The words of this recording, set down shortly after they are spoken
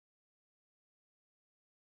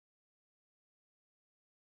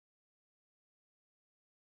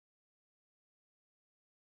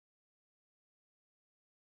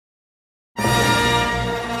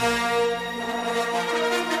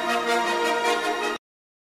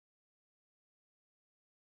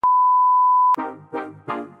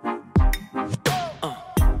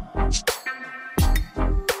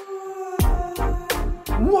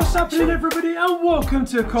happening, everybody, and welcome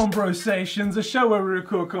to Conversations, a show where we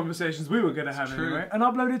record conversations we were going to have anyway and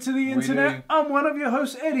upload it to the internet. I'm one of your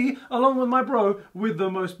hosts, Eddie, along with my bro with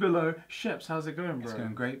the most below, Sheps. How's it going, bro? It's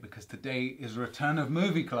going great because today is Return of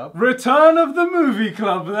Movie Club. Return of the Movie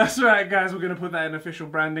Club. That's right, guys. We're going to put that in official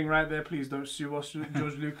branding right there. Please don't sue us,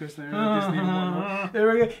 George Lucas. There we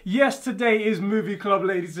go. Yes, today is Movie Club,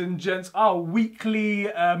 ladies and gents, our weekly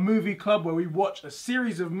movie club where we watch a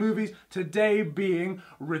series of movies. Today being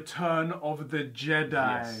Return of the Jedi,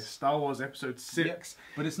 yes. Star Wars Episode 6. Yep.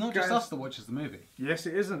 But it's not just us that watches the movie. Yes,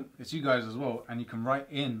 it isn't. It's you guys as well, and you can write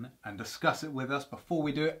in and discuss it with us before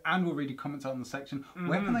we do it, and we'll read your comments out in the section.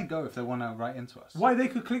 Where can they go if they want to write into us? Why, they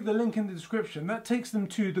could click the link in the description. That takes them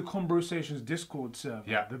to the Conversations Discord server.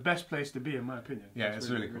 Yeah. The best place to be, in my opinion. Yeah, it's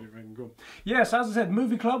really cool. Really cool. Yes, as I said,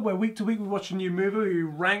 Movie Club, where week to week we watch a new movie, we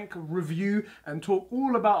rank, review, and talk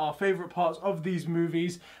all about our favourite parts of these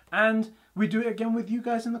movies, and we do it again with you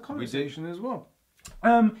guys in the comment section as well.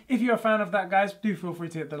 If you're a fan of that, guys, do feel free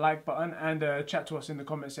to hit the like button and chat to us in the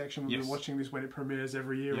comment section. We'll be watching this when it premieres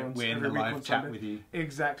every year. We're in the live chat with you.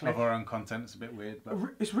 Exactly. Of our own content. It's a bit weird, but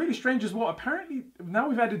it's really strange as well. Apparently, now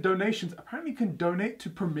we've added donations. Apparently, you can donate to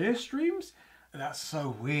premiere streams. That's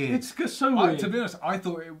so weird. It's so weird. To be honest, I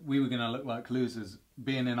thought we were going to look like losers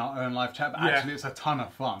being in our own live chat, but actually it's a ton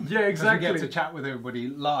of fun. Yeah, exactly. We get to chat with everybody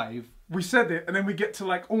live. We said it, and then we get to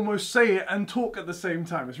like almost say it and talk at the same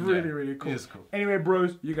time. It's really, really cool. It is cool. Anyway,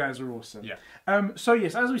 bros, you guys are awesome. Yeah. So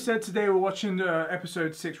yes, as we said, today we're watching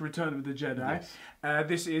Episode 6, Return of the Jedi. Yes.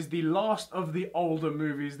 This is the last of the older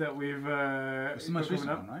movies that we've... it's the most recent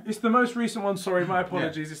one, right? It's the most recent one, sorry, my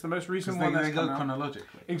apologies. It's the most recent one that's they go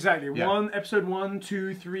chronologically. Exactly. Yeah. Episode 1,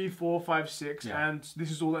 2, 3, 4, 5, 6, and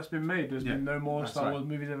this is all that's been made. There's been no more Star Wars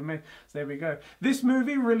movies ever made. So there we go. This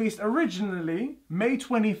movie released originally May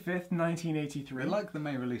 25th, 1983. They like the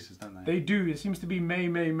May releases, don't they? They do. It seems to be May.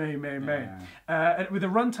 With a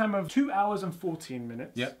runtime of 2 hours and 14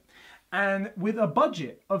 minutes. Yep. And with a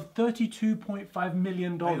budget of $32.5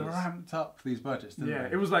 million. They ramped up these budgets, didn't they?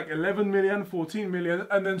 It was like 11 million, 14 million,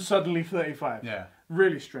 and then suddenly 35. Yeah.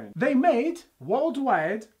 Really strange. They made,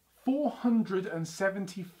 worldwide,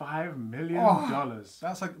 $475 million.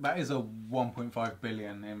 That is a 1.5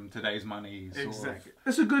 billion in today's money. Exactly.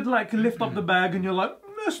 It's a good lift up the bag and you're like,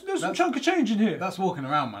 there's a chunk of change in here. That's walking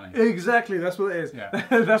around money. Exactly, that's what it is. Yeah.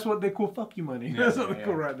 That's what they call fuck you money. That's what they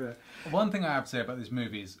call right there. One thing I have to say about this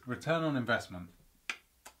movie is return on investment.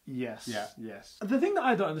 Yes. Yeah. Yes. The thing that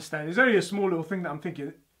I don't understand is only a small little thing that I'm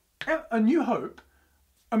thinking. A New Hope,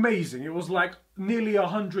 amazing. It was like nearly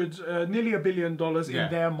 $1 billion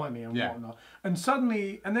in their money and whatnot. And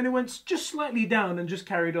suddenly, and then it went just slightly down and just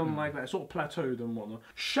carried on like that, sort of plateaued and whatnot.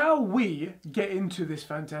 Shall we get into this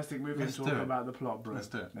fantastic movie and talk about the plot, bro? Let's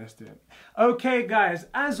do it. Let's do it. Okay, guys,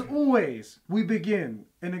 as always, we begin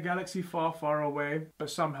in a galaxy far, far away, but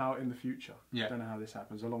somehow in the future. Yeah. Don't know how this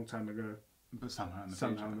happens, a long time ago. But somehow in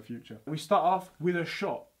the future. We start off with a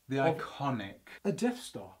shot. The iconic. A Death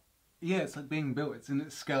Star. Yeah, it's like being built. It's in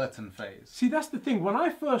its skeleton phase. See, that's the thing. When I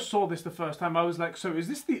first saw this the first time, I was like, so is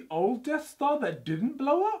this the old Death Star that didn't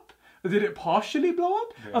blow up? Or did it partially blow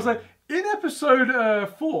up? Yeah. I was like, in episode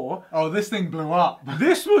 4... Oh, this thing blew up.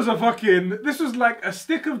 This was like a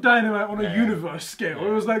stick of dynamite on a universe scale. Yeah.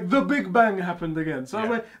 It was like the Big Bang happened again. So I was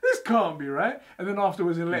like, this can't be right. And then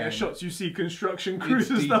afterwards in later shots, you see construction crews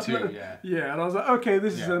and stuff. Yeah, and I was like, okay,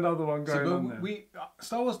 this is another one going on there.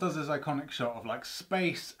 Star Wars does this iconic shot of like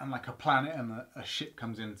space and like a planet and a ship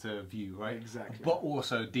comes into view, right? Exactly. But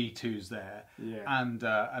also D2's there. Yeah. And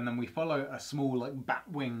then we follow a small like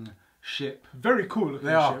Batwing ship. Very cool looking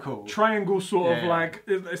They are cool. Triangle sort of like,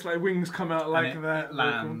 it's like wings come out like that. It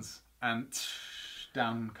lands and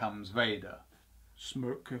down comes Vader.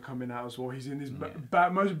 Smoke coming out as well. He's in his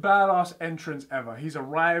most badass entrance ever. He's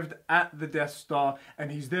arrived at the Death Star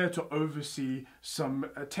and he's there to oversee some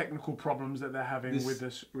technical problems that they're having with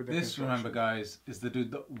this. This, remember, guys, is the dude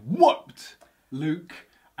that whooped Luke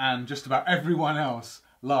and just about everyone else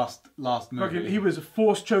last movie. He was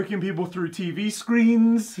force choking people through TV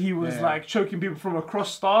screens. He was like choking people from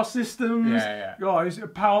across star systems. Oh, he's a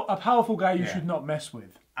powerful guy you should not mess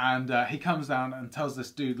with. And he comes down and tells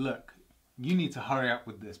this dude, look, you need to hurry up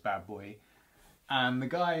with this bad boy. And the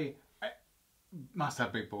guy must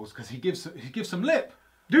have big balls because he gives some lip.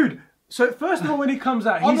 Dude, so first of all, when he comes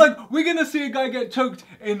out, I'm like, we're going to see a guy get choked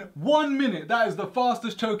in 1 minute. That is the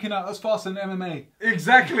fastest choking out. That's faster than MMA.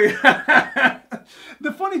 Exactly.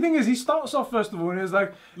 The funny thing is, he starts off first of all and he's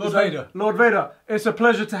like, Lord Vader, it's a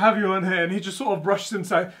pleasure to have you on here. And he just sort of brushes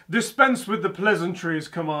inside, dispense with the pleasantries,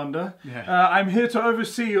 Commander. I'm here to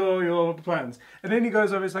oversee your plans. And then he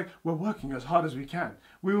goes over, it's like, we're working as hard as we can.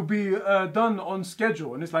 we will be done on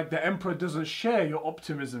schedule. And it's like, the Emperor doesn't share your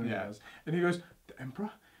optimism. Yeah. Yaz. And he goes, the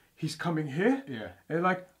Emperor? He's coming here? Yeah. And they're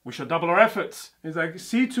like, we should double our efforts. He's like,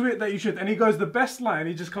 see to it that you should. And he goes, the best line,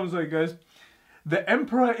 he just comes on, he goes, the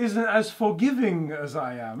Emperor isn't as forgiving as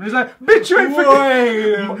I am. And he's like, bitch, you ain't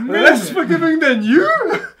forgiving. Less forgiving than you?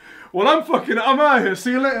 Well, I'm out of here.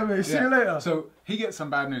 See you later, mate. See you later. So he gets some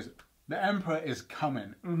bad news. The Emperor is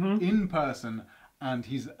coming in person, and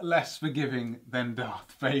he's less forgiving than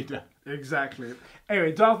Darth Vader. Exactly.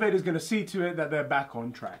 Anyway, Darth Vader's going to see to it that they're back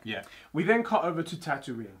on track. Yeah. We then cut over to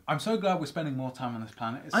Tatooine. I'm so glad we're spending more time on this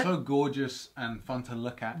planet. It's so gorgeous and fun to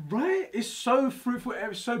look at. Right? It's so fruitful.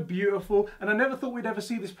 It's so beautiful. And I never thought we'd ever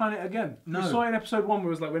see this planet again. No. We saw it in episode 1 where it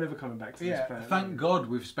was like, we're never coming back to this planet. Thank God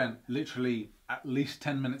we've spent literally at least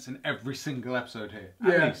 10 minutes in every single episode here.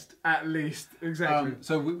 At least. Exactly.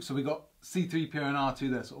 So we got C-3PO and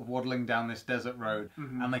R2, they're sort of waddling down this desert road,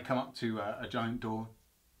 and they come up to a giant door.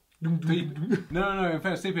 No, in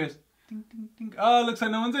fairness, C-3PO's ding, ding, ding. Oh, looks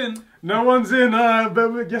like no one's in. No one's in, but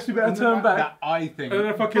I guess we better turn back. That eye thing. And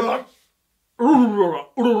then fucking like,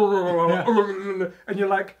 and you're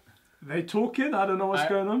like, they talking? I don't know what's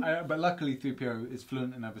going on. But luckily 3PO is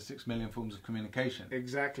fluent in over 6 million forms of communication.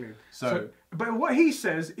 Exactly. So, but what he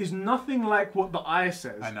says is nothing like what the eye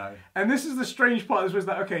says. I know. And this is the strange part. This was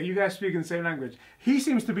like, okay, you guys speak in the same language. He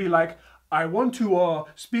seems to be like, I want to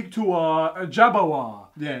speak to Jabbawa.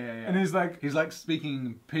 Yeah. And he's like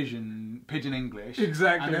speaking pigeon English.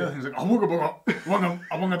 Exactly. And the other thing's like,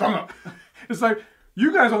 it's like,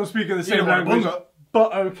 you guys aren't speaking the same language,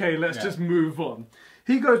 but okay, let's just move on.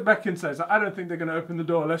 He goes back inside. So I don't think they're going to open the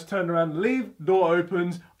door. Let's turn around and leave. Door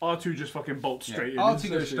opens. R2 just fucking bolts straight in. R2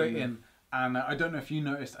 goes straight in. And I don't know if you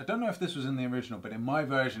noticed, I don't know if this was in the original, but in my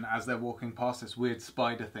version, as they're walking past, this weird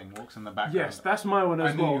spider thing walks in the background. Yes, that's my one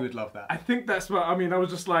as well. I knew you would love that. I think that's what, I mean, I was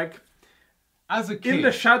just like, as a kid, in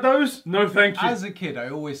the shadows, no thank you. As a kid, I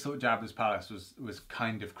always thought Jabba's palace was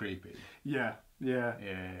kind of creepy. Yeah. Yeah.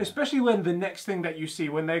 Especially when the next thing that you see,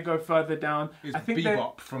 when they go further down, is I think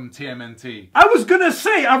Bebop from TMNT. I was gonna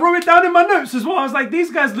say, I wrote it down in my notes as well. I was like, these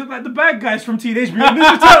guys look like the bad guys from Teenage Mutant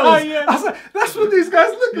Ninja Turtles. I was like, that's what these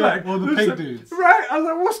guys look like. Well, the pig dudes. Right? I was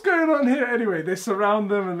like, what's going on here? Anyway, they surround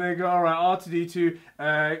them and they go, all right, R2-D2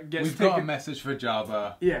 gets We've got a message for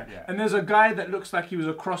Jabba. Yeah. And there's a guy that looks like he was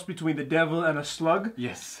a cross between the devil and a slug.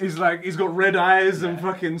 Yes. He's like, he's got red eyes and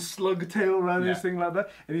fucking slug tail around his thing like that.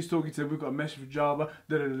 And he's talking to him, we've got a message for Jabba.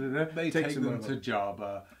 They take them to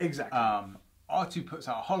Jabba. Exactly. R2 puts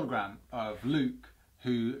out a hologram of Luke,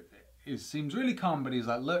 who seems really calm, but he's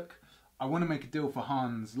like, look, I want to make a deal for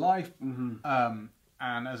Han's life. And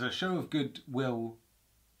as a show of goodwill,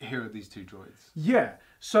 here are these 2 droids. Yeah.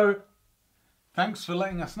 So... thanks for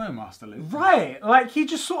letting us know, Master Luke. Right, like he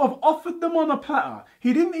just sort of offered them on a platter.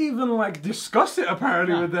 He didn't even like discuss it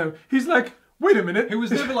apparently with them. He's like, wait a minute. He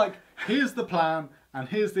was never like, here's the plan, and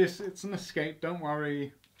here's this, it's an escape, don't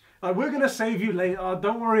worry. Like, we're going to save you later,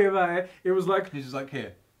 don't worry about it. It was like... he's just like,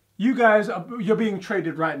 here. You guys, you're being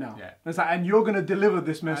traded right now. Yeah. It's like, and you're going to deliver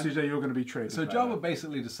this message that you're going to be traded. So Jabba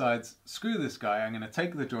basically decides, screw this guy, I'm going to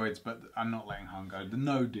take the droids, but I'm not letting Han go.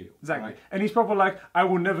 No deal. Exactly. Right? And he's probably like, I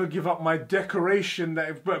will never give up my decoration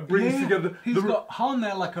that brings together... He's got Han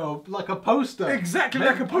there like a poster. Exactly,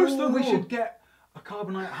 like a poster. We should get a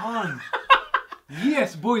Carbonite Han.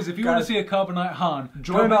 Yes, boys, if you want to see a Carbonite Han,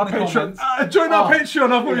 join our Patreon. Join our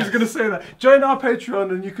Patreon. I thought he was going to say that. Join our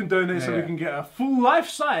Patreon and you can donate so we can get a full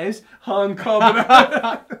life-size Han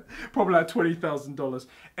Carbonite. Probably like $20,000.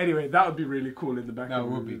 Anyway, that would be really cool in the back. That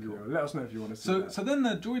would be cool. Let us know if you want to see that. So then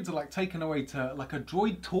the droids are like taken away to like a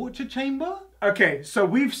droid torture chamber? Okay, so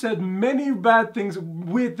we've said many bad things,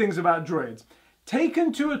 weird things about droids.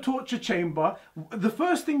 Taken to a torture chamber, the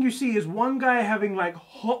first thing you see is one guy having like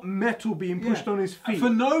hot metal being pushed on his feet. For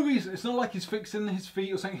no reason. It's not like he's fixing his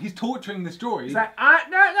feet or something. He's torturing this droid. He's like,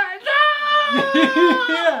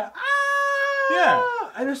 Yeah.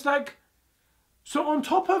 And it's like, so on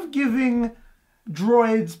top of giving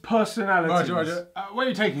droids personalities. Roger. Where are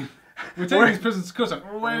you taking? We're taking these prisoners to Coruscant.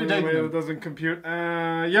 Where are you taking them? It doesn't compute.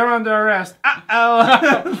 You're under arrest.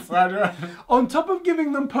 On top of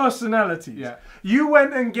giving them personalities, you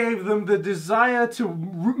went and gave them the desire to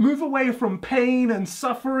move away from pain and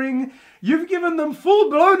suffering. You've given them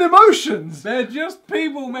full-blown emotions. They're just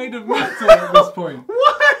people made of metal at this point.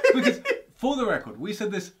 Why? Because, for the record, we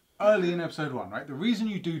said this early in episode 1, right? The reason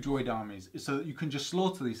you do droid armies is so that you can just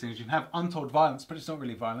slaughter these things. You can have untold violence, but it's not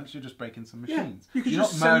really violence. You're just breaking some machines. You can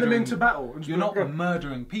just send them into battle. You're not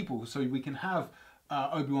murdering people, so we can have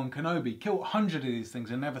Obi-Wan Kenobi kill 100 of these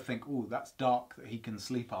things and never think, oh, that's dark that he can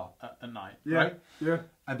sleep at night, right? Yeah.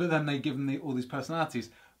 But then they give them all these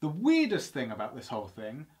personalities. The weirdest thing about this whole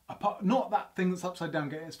thing, apart not that thing that's upside down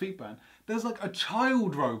getting its feet burned, there's like a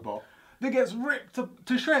child robot that gets ripped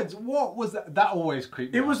to shreds. What was that? That always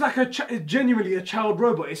creeped me out. It was like genuinely a child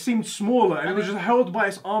robot. It seemed smaller, and it was just held by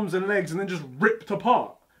its arms and legs, and then just ripped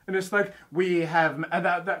apart. And it's like, we have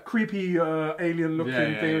that creepy alien looking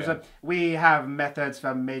thing. It was like, we have methods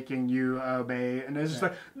for making you obey, and it's just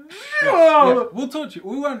like, we'll torture you.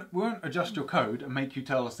 We won't adjust your code and make you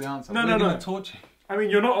tell us the answer. No, We're going to torture you. I mean,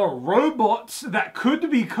 you're not a robot that could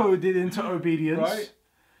be coded into obedience. Right?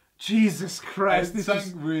 Jesus Christ. There's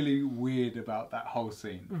something really weird about that whole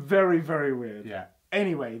scene. Very, very weird. Yeah.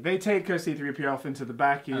 Anyway, they take C-3PO off into the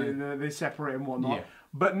back, they separate and whatnot. Yeah.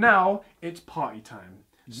 But now, it's party time.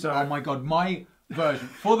 So, oh my god, my version,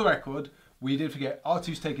 for the record, we did forget,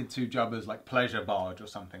 R2's taken to Jabba's like pleasure barge or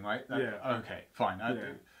something, right? Okay, fine, I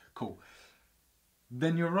do. Cool.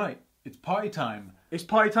 Then you're right. It's party time. It's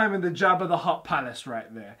party time in the Jabba the Hutt palace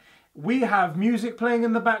right there. We have music playing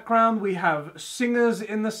in the background. We have singers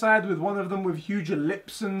in the side with one of them with huge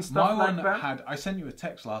lips and stuff like that. I sent you a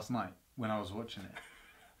text last night when I was watching it.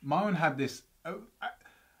 My one had this...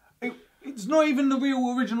 it's not even the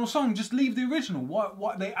real original song. Just leave the original.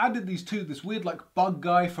 What they added these two, this weird like bug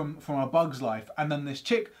guy from A Bug's Life, and then this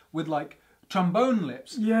chick with like trombone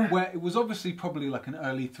lips. Yeah. Where it was obviously probably like an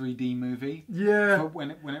early 3D movie. Yeah.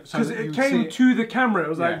 Because it came to the camera. It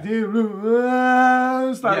was like,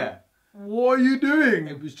 it's like, what are you doing?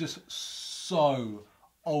 It was just so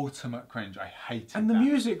ultimate cringe. I hated it. And the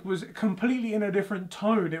music was completely in a different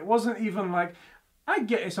tone. It wasn't even like, I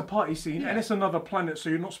get it's a party scene and it's another planet, so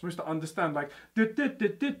you're not supposed to understand like like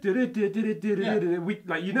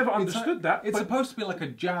you never understood that. It's supposed to be like a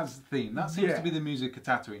jazz theme. That seems to be the music of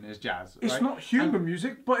Tatooine is jazz. It's not human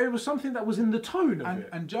music, but it was something that was in the tone of it.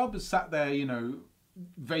 And Jabba sat there, you know,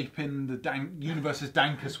 vaping the universe's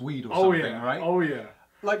dankest weed or something, right? Oh yeah.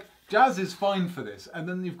 Like jazz is fine for this, and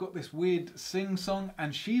then you've got this weird sing song,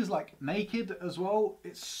 and she's like naked as well.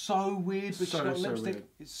 It's so weird, but she's got lipstick. Weird.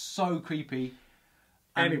 It's so creepy.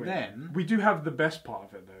 And anyway, then we do have the best part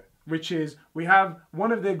of it though, which is we have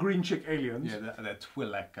one of their green chick aliens. Yeah, they're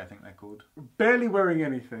Twi'lek, I think they're called. Barely wearing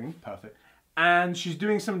anything. Perfect. And she's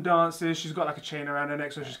doing some dances. She's got like a chain around her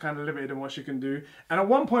neck, so she's kind of limited in what she can do. And at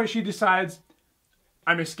one point, she decides,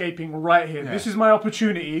 "I'm escaping right here. Yeah. This is my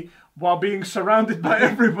opportunity." While being surrounded by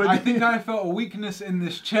everybody. I think I felt a weakness in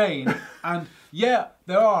this chain, and yeah,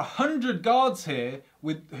 there are 100 guards here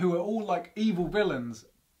who are all like evil villains.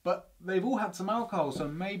 But they've all had some alcohol, so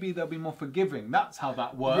maybe they'll be more forgiving. That's how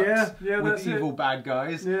that works with evil bad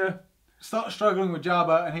guys. Yeah. Start struggling with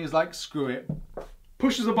Jabba, and he's like, screw it.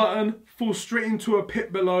 Pushes a button, falls straight into a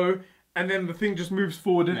pit below, and then the thing just moves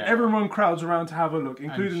forward, and everyone crowds around to have a look,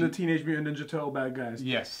 including the Teenage Mutant Ninja Turtle bad guys.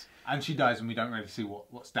 Yes. And she dies, and we don't really see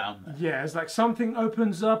what's down there. Yeah, it's like something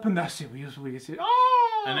opens up, and that's it. We see,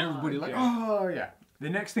 oh! And everybody like, oh, yeah. The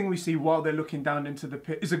next thing we see while they're looking down into the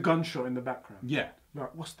pit is a gunshot in the background. Yeah.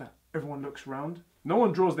 Like, what's that? Everyone looks round. No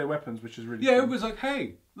one draws their weapons, which is really cool. It was like,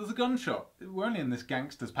 hey, there's a gunshot. We're only in this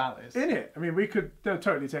gangster's palace. In it. I mean, we could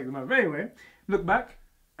totally take them over. Anyway, look back,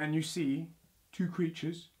 and you see two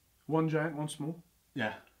creatures. One giant, one small.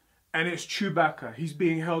 Yeah. And it's Chewbacca. He's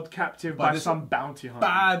being held captive by some bounty hunter.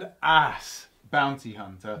 Badass bounty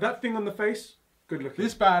hunter. That thing on the face, good looking.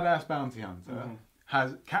 This badass bounty hunter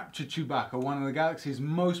has captured Chewbacca, one of the galaxy's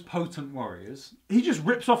most potent warriors. He just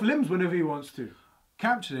rips off limbs whenever he wants to.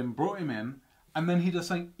 Captured him, brought him in, and then he does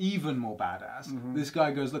something even more badass. This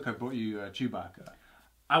guy goes, look, I brought you Chewbacca.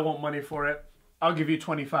 I want money for it. I'll give you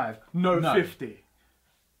 25. No, 50.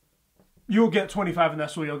 You'll get 25 and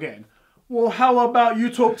that's all you're getting. Well, how about you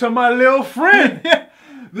talk to my little friend?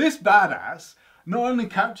 This badass not only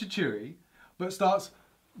captured Chewie, but starts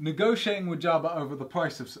negotiating with Jabba over the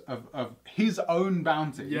price of his own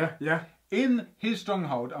bounty. Yeah. In his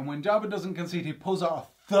stronghold, and when Jabba doesn't concede, he pulls out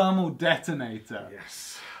a thermal detonator.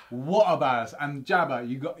 Yes. What a badass. And Jabba,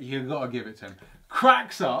 you got to give it to him.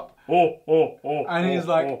 Cracks up. And he's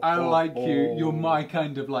like, I like you. You're my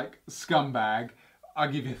kind of like scumbag. I'll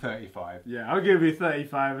give you 35. Yeah, I'll give you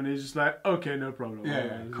 35. And he's just like, okay, no problem.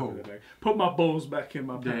 Yeah, cool. Put my balls back in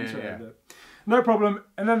my pants. Yeah. No problem.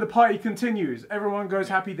 And then the party continues. everyone goes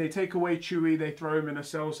happy. They take away Chewie. They throw him in a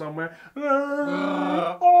cell somewhere.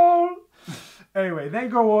 Anyway, they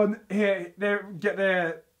go on here. They get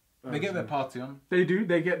their party on. They do.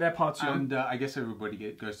 They get their party on. And I guess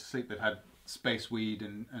everybody goes to sleep. They've had space weed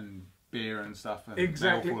and beer and stuff. And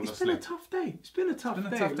exactly. It's been a tough day. It's been a tough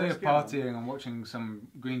day of partying and watching some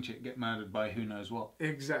green chick get murdered by who knows what.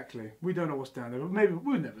 Exactly. We don't know what's down there, but maybe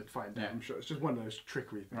we'll never find out. I'm sure it's just one of those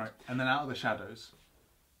trickery things. Right. And then out of the shadows,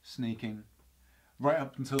 sneaking, right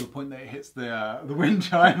up until the point that it hits the wind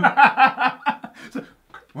chime. So,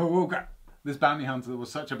 whoa, crap. This bounty hunter that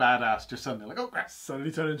was such a badass just suddenly like, oh crap.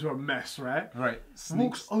 Suddenly turned into a mess, right? Right.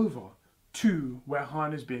 Walks over to where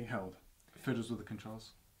Han is being held. Fiddles with the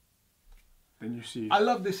controls. Then you see... I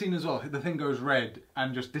love this scene as well. The thing goes red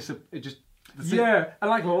and just yeah, and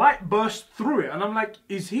like light bursts through it. And I'm like,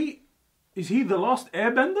 is he the last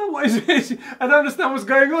airbender? What is it? I don't understand what's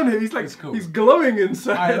going on here. He's like, cool. He's glowing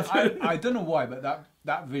inside. I don't know why, but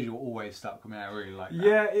that visual always stuck with me. I really like that.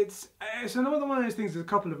 Yeah, it's another one of those things. There's a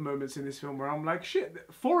couple of moments in this film where I'm like, shit,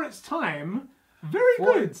 for its time, very good.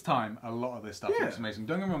 For its time, a lot of this stuff looks amazing.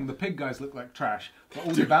 Don't get me wrong, the pig guys look like trash, but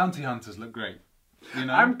all the bounty hunters look great. You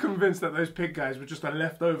know? I'm convinced that those pig guys were just a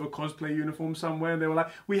leftover cosplay uniform somewhere, and they were like,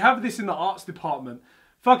 we have this in the arts department.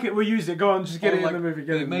 Fuck it, we'll use it. Go on, just get it in the movie.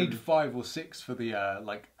 They made 5 or 6 for the I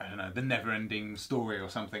don't know, the never-ending story or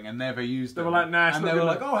something, and never used them. They were like, nah, and they were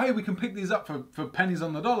like, oh hey, we can pick these up for pennies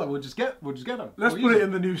on the dollar. We'll just get them. Let's put it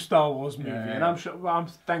in the new Star Wars movie, and I'm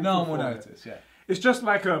thankful. No one will notice. Yeah, it's just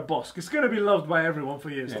like a Bosk. It's going to be loved by everyone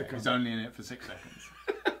for years to come. He's only in it for 6 seconds.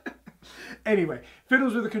 Anyway,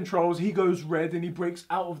 fiddles with the controls, he goes red and he breaks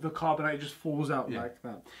out of the carbonite, he just falls out like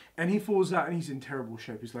that. And he falls out and he's in terrible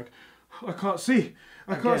shape. He's like, I can't see.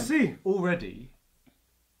 I can't see. Already,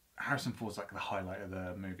 Harrison Ford's like the highlight of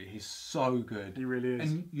the movie. He's so good. He really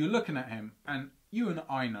is. And you're looking at him, and you and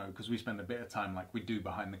I know, because we spend a bit of time like we do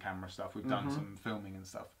behind the camera stuff, we've done some filming and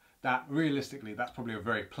stuff, that realistically, that's probably a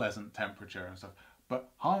very pleasant temperature and stuff. But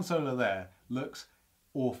Han Solo there looks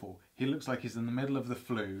awful. He looks like he's in the middle of the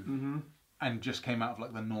flu. And just came out of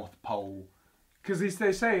like the North Pole. Because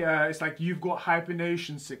they say it's like you've got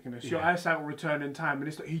hibernation sickness. Your eyesight will return in time, and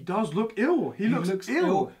it's like he does look ill. He looks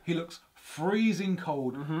ill. He looks freezing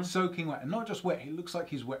cold, soaking wet, and not just wet. He looks like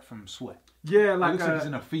he's wet from sweat. Yeah, like he looks like he's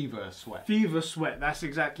in a fever sweat. Fever sweat. That's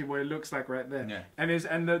exactly what it looks like right there. Yeah.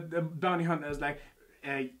 And the bounty hunter is like,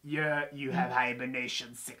 you have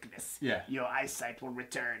hibernation sickness. Yeah. Your eyesight will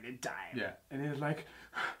return in time. Yeah. And he's like,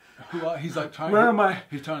 he's like trying. Where am I?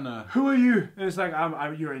 He's trying to. Who are you? And it's like,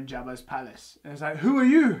 you're in Jabba's palace. And it's like, who are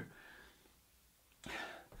you?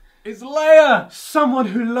 It's Leia. Someone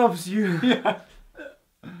who loves you. Yeah.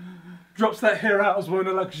 Drops that hair out as well in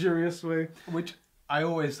a luxurious way. Which I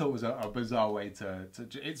always thought was a bizarre way to.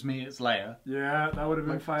 It's me. It's Leia. Yeah, that would have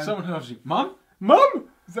been fine. Someone who loves you, Mum. Mum.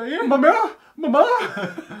 Is that you? Mama!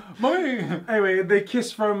 Mummy! Anyway, they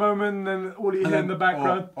kiss for a moment, and then all you hear in the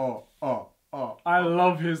background. Oh. I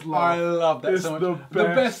love his laugh. I love that it's so much. The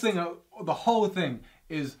best thing, the whole thing,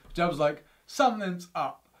 is Jabba's like, something's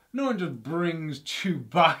up. No one just brings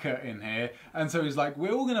Chewbacca in here. And so he's like,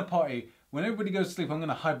 we're all going to party. When everybody goes to sleep, I'm going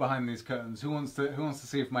to hide behind these curtains. Who wants to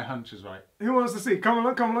see if my hunch is right? Who wants to see? Come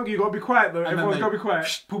along. You got to be quiet, though. Everyone's got to be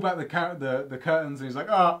quiet. Pull back the curtains, and he's like,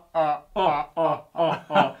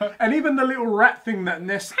 And even the little rat thing that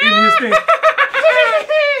nests in his thing.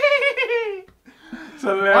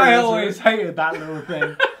 I always hated that little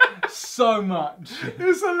thing so much.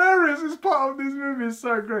 It's hilarious. It's part of this movie. It's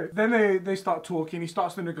so great. Then they start talking. He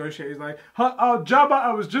starts to negotiate. He's like, Jabba,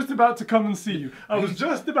 I was just about to come and see you. I was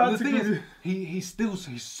just about to give you... He's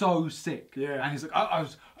so sick. Yeah. And he's like,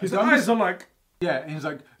 his eyes are like... Yeah, and he's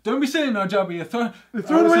like, don't be silly now, Jabba. You're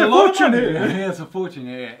throwing away a fortune here. He has a fortune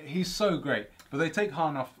here. Yeah. He's so great. But they take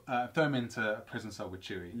Han off, throw him into a prison cell with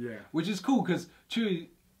Chewie. Yeah. Which is cool, because Chewie...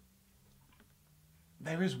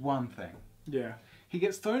 There is one thing. Yeah. He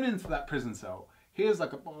gets thrown into that prison cell. Hears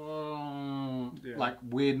like a like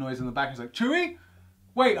weird noise in the back. He's like, Chewie?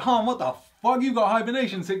 Wait, Han, what the fuck? You got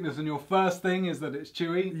hibernation sickness and your first thing is that it's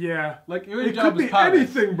Chewie? Yeah. Like, you're in It Jabba's could be palace.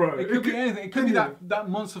 anything, bro. It could be anything. It could be that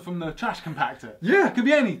monster from the trash compactor. Yeah. It could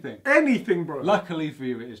be anything. Anything, bro. Luckily for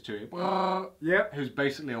you, it is Chewie. Yep. Who's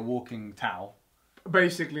basically a walking towel.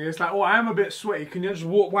 Basically, it's like, I am a bit sweaty. Can you just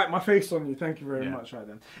wipe my face on you? Thank you very much, right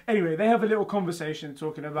then. Anyway, they have a little conversation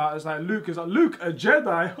talking about, it's like, Luke is like, Luke, a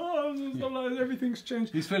Jedi? Oh, like, everything's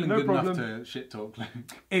changed. He's feeling good enough to shit talk Luke.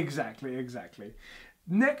 Exactly.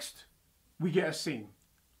 Next, we get a scene.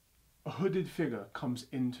 A hooded figure comes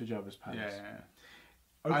into Jabba's palace.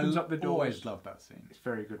 Yeah. Opens up the door. I always love that scene. It's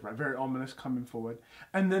very good, right? Very ominous, coming forward.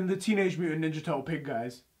 And then the Teenage Mutant Ninja Turtle pig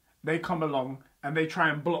guys, they come along and they try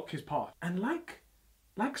and block his path. And like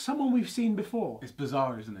someone we've seen before. It's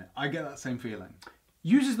bizarre, isn't it? I get that same feeling.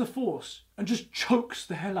 Uses the Force and just chokes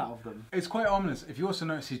the hell out of them. It's quite ominous. If you also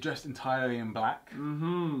notice, he's dressed entirely in black.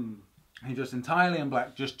 He's dressed entirely in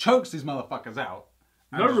black, just chokes these motherfuckers out.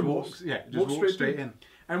 No remorse. Walks straight in.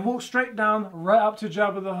 And walks straight down, right up to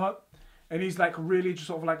Jabba the Hutt. And he's like really just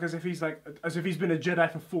sort of like as if he's been a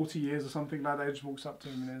Jedi for 40 years or something like that. He just walks up to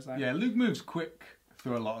him and is like... Yeah, Luke moves quick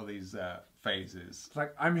through a lot of these phases. It's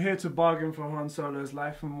like, I'm here to bargain for Han Solo's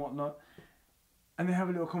life and whatnot. And they have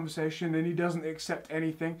a little conversation, and he doesn't accept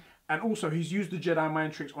anything. And also, he's used the Jedi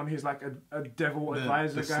mind tricks on his, like, a devil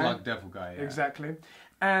advisor guy. The slug devil guy, yeah. Exactly.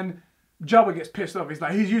 And Jabba gets pissed off. He's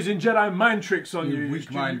like, he's using Jedi mind tricks on you.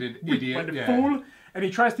 Weak-minded idiot. Fool. And he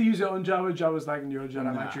tries to use it on Jabba. Jabba's like, your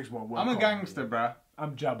Jedi mind tricks won't work. I'm a gangster, bruh.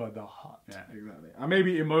 I'm Jabba the Hutt. Yeah, exactly. I may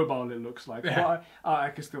be immobile, it looks like, but I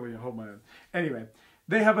can still hold my own. Anyway,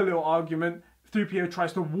 they have a little argument. 3PO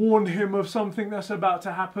tries to warn him of something that's about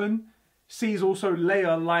to happen. Sees also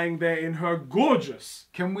Leia lying there in her gorgeous.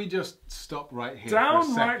 Can we just stop right here downright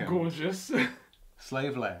for a second? Gorgeous.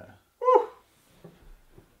 Slave Leia.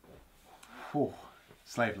 Whew.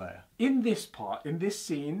 Slave Leia. In this part, in this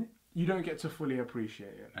scene, you don't get to fully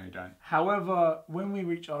appreciate it. No, you don't. However, when we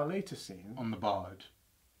reach our later scene... On the barge.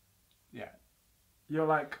 Yeah. You're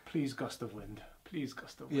like, please gust of wind. Please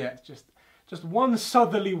gust of wind. Yeah. Just one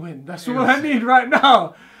southerly wind. That's all I need right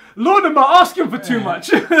now. Lord, am I asking for too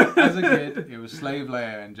much? As a kid, it was Slave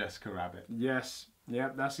Leia and Jessica Rabbit. Yes. Yeah,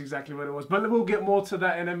 that's exactly what it was. But we'll get more to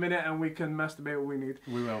that in a minute, and we can masturbate what we need.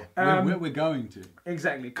 We will. We're going to.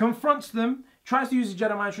 Exactly. Confronts them, tries to use the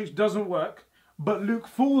Jedi mind tricks, doesn't work. But Luke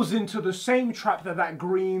falls into the same trap that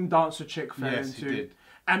green dancer chick fell into. He did.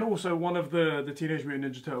 And also one of the Teenage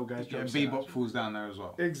Mutant Ninja Turtle guys. Yeah, Bebop falls down there as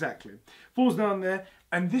well. Exactly. Falls down there,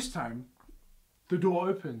 and this time, the door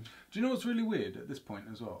opens. Do you know what's really weird at this point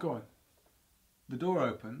as well? Go on. The door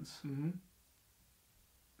opens. Mm-hmm.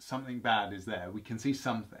 Something bad is there. We can see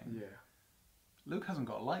something. Yeah. Luke hasn't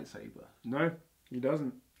got a lightsaber. No, he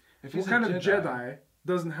doesn't. If what kind of Jedi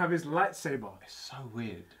doesn't have his lightsaber? It's so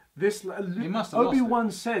weird. This he must have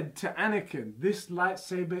Obi-Wan said to Anakin, "This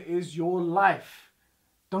lightsaber is your life.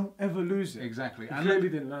 Don't ever lose it." Exactly. He clearly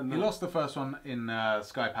didn't learn that. He lost the first one in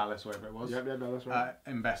Sky Palace, wherever it was. Yeah, that's right.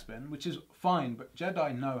 In Bespin, which is fine, but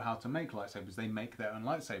Jedi know how to make lightsabers. They make their own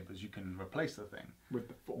lightsabers. You can replace the thing. With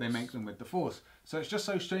the Force. They make them with the Force. So it's just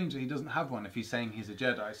so strange that he doesn't have one if he's saying he's a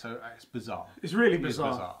Jedi. So it's bizarre. It's really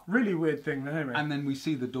bizarre. Really weird thing, anyway. And then we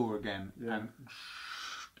see the door again, and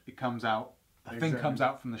it comes out. The thing comes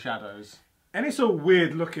out from the shadows. And it's a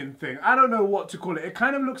weird looking thing. I don't know what to call it. It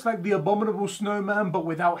kind of looks like the Abominable Snowman, but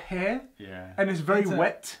without hair. Yeah. And it's very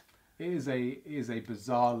wet. It is a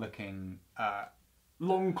bizarre looking...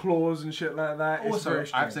 long claws and shit like that. Also,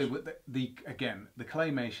 I have to say, with the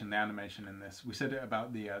claymation, the animation in this, we said it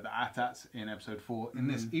about the AT-ATs in episode 4. In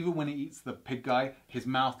this, even when he eats the pig guy, his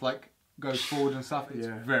mouth goes forward and stuff. It's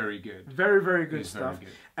very good. Very, very good stuff.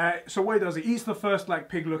 Very good. So what he does, he eats the first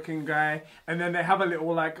pig-looking guy, and then they have a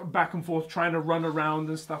little back and forth trying to run around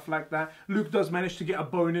and stuff like that. Luke does manage to get a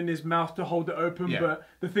bone in his mouth to hold it open, but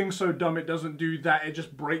the thing's so dumb it doesn't do that. It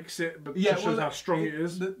just breaks it, but just shows how strong it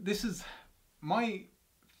is. This is my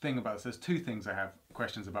thing about this. There's two things I have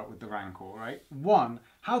questions about with the Rancor, right? One,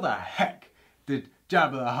 how the heck did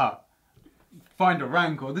Jabba the Hutt find a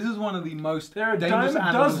Rancor? This is one of the most dangerous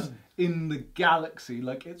animals in the galaxy.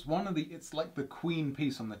 It's like the queen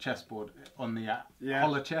piece on the chessboard, on the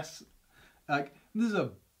holochess. This is a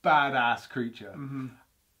badass creature.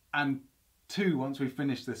 And two, once we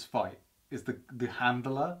finish this fight, is the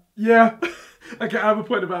handler. Yeah. Okay, I have a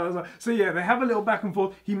point about that. So yeah, they have a little back and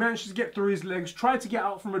forth. He manages to get through his legs, tried to get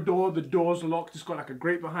out from a door. The door's locked. It's got a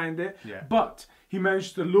grate behind it. Yeah. But he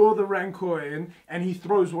managed to lure the Rancor in, and he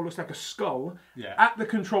throws what looks like a skull at the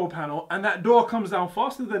control panel, and that door comes down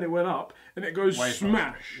faster than it went up, and it goes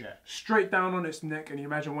smash straight down on its neck. And you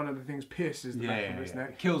imagine one of the things pierces the back of its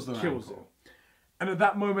neck. It kills the Rancor. It. And at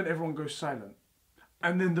that moment, everyone goes silent.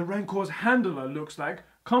 And then the Rancor's handler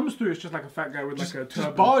comes through. It's just like a fat guy with a turban.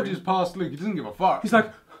 Just barges past Luke. He doesn't give a fuck. He's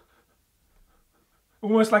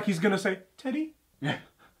almost like he's gonna say, "Teddy,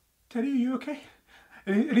 Teddy, are you okay?"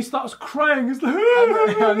 And he starts crying. He's like,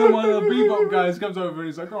 and then one of the Bebop guys comes over and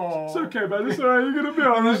he's like, "Oh, it's okay, man. It's alright. You're gonna be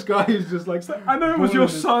alright." And this guy is just "I know it was your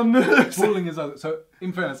son." Bawling his eyes. So,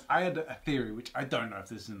 in fairness, I had a theory, which I don't know if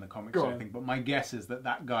this is in the comics or anything, but my guess is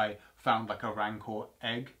that guy found a Rancor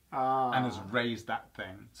egg and has raised that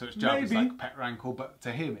thing. So it's Jabba's pet Rancor, but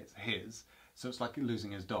to him it's his. So it's like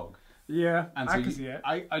losing his dog. Yeah, and so I can see it.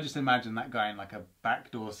 I just imagine that guy in a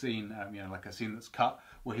backdoor scene, a scene that's cut,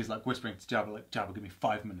 where he's whispering to Jabba, "Jabba, give me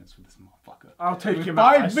 5 minutes with this motherfucker. I'll take him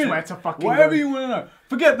out. 5 minutes. I swear to fucking whatever you want to know.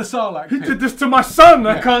 Forget the Sarlacc. He did this to my son.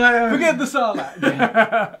 I can't. Forget the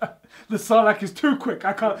Sarlacc. The Sarlacc is too quick.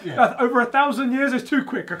 I can't. Over 1,000 years is too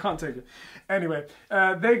quick. I can't take it. Anyway,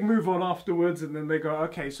 they move on afterwards, and then they go,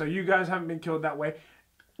 "Okay, so you guys haven't been killed that way.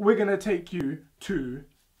 We're gonna take you to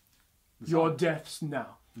your deaths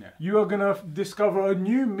now. You are gonna discover a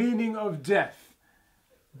new meaning of death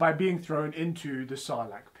by being thrown into the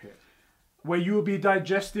Sarlacc pit." where you will be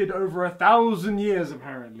digested over 1,000 years,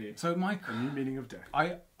 apparently. So, Mike, the new meaning of death.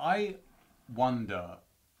 I wonder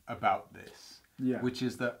about this. Yeah. Which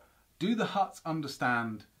is that, do the Hutts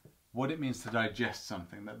understand what it means to digest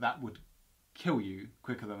something, that would kill you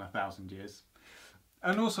quicker than 1,000 years?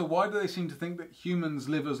 And also, why do they seem to think that humans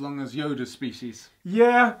live as long as Yoda's species?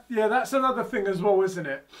 Yeah, that's another thing as well, isn't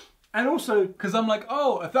it? And also, because I'm like,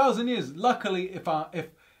 1,000 years. Luckily, if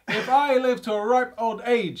I live to a ripe old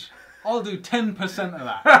age, I'll do 10% of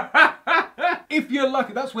that. If you're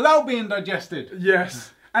lucky, that's without being digested.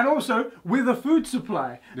 Yes. And also, with a food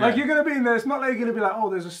supply. Yeah. Like, you're going to be in there, it's not like you're going to be like,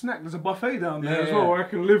 there's a snack, there's a buffet down there as well, where I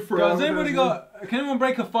can live for Has anybody can anyone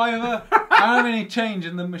break a fiver? I don't have any change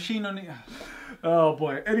in the machine on it. Oh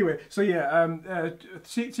boy. Anyway, so yeah,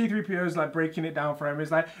 C3PO is like breaking it down for him. It's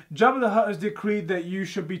like, Jabba the Hutt has decreed that you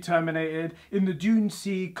should be terminated in the Dune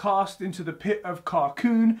Sea, cast into the pit of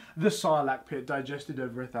Carkoon, the Sarlacc pit, digested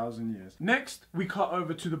over 1,000 years. Next, we cut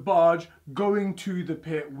over to the barge, going to the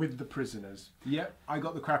pit with the prisoners. Yep, I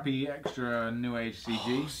got the crappy extra New Age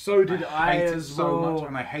CG. So did I hated as so well. much,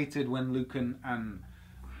 and I hated when Luke and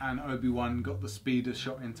Obi-Wan got the speeder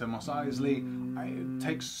shot into Mos Eisley. It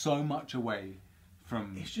takes so much away.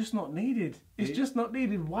 It's just not needed. It's just not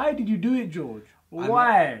needed. Why did you do it, George?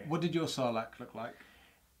 Why? What did your Sarlacc look like?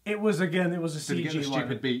 It was a CG Did it get the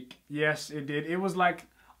stupid beak? Yes, it did. It was like...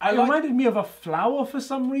 It reminded me of a flower for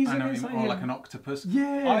some reason. I know, or like an octopus.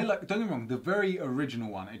 Yeah. Don't get me wrong, the very original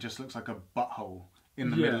one, it just looks like a butthole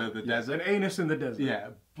in the middle of the desert. An anus in the desert. Yeah,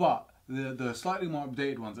 but the slightly more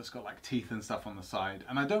updated ones that's got like teeth and stuff on the side,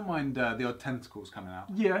 and I don't mind the odd tentacles coming out.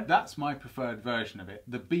 Yeah. That's my preferred version of it.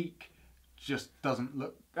 The beak just doesn't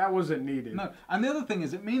look... That wasn't needed. No, and the other thing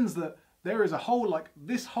is, it means that there is a whole,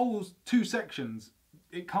 this whole 2 sections,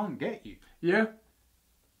 it can't get you. Yeah.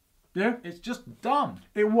 Yeah. It's just dumb.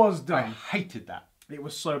 It was dumb. I hated that. It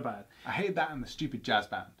was so bad. I hated that and the stupid jazz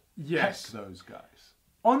band. Yes. Heck those guys.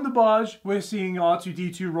 On the barge, we're seeing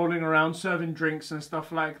R2-D2 rolling around, serving drinks and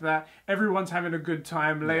stuff like that. Everyone's having a good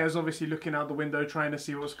time. Leia's obviously looking out the window, trying to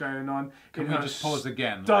see what's going on. Can we just pause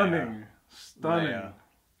again? Stunning. Stunning. Leia.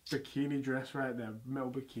 Bikini dress right there.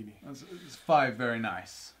 Metal bikini. It's 5 very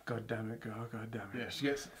nice. God damn it, girl. God damn it. Yeah, she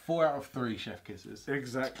gets 4 out of 3 chef kisses.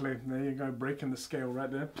 Exactly. There you go. Breaking the scale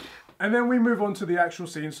right there. And then we move on to the actual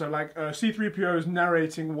scene. So, like, C-3PO is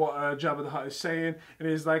narrating what Jabba the Hutt is saying. And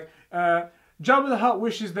he's like, Jabba the Hutt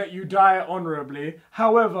wishes that you die honorably.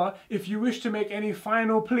 However, if you wish to make any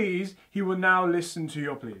final pleas, he will now listen to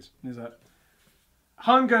your pleas. And he's like...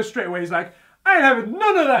 Han goes straight away. He's like... I ain't having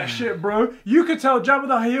none of that shit, bro. You could tell Jabba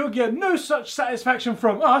the Hutt he'll get no such satisfaction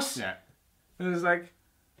from us. Yeah. And it's like,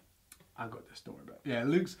 I got this, don't worry about it. Yeah,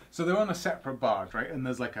 Luke's... So they're on a separate barge, right? And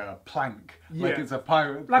there's like a plank. Yeah. Like it's a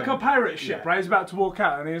pirate Like thing. a pirate ship, right? He's about to walk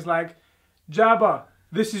out and he's like, Jabba,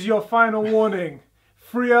 this is your final warning.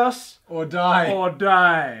 Free us or die. Or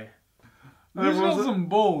die. These are some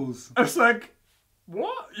balls. It's like,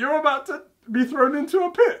 what? You're about to be thrown into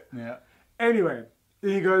a pit. Yeah. Anyway,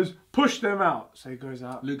 he goes, push them out. So he goes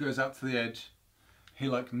out. Luke goes out to the edge. He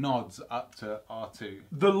like nods up to R2.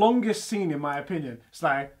 The longest scene in my opinion. It's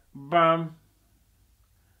like, bam,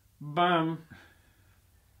 bam,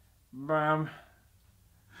 bam,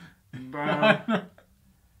 bam,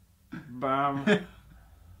 bam.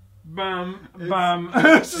 Bam, bam.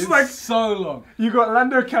 It's just like so long. You got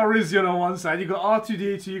Lando Calrissian on one side, you got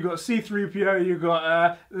R2-D2, you got C-3PO, you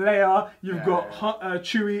got Leia, you've got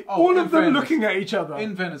Chewie. All of them looking at each other.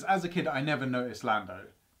 In fairness, as a kid, I never noticed Lando.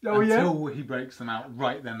 Oh, until he breaks them out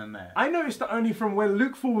right then and there. I noticed that only from when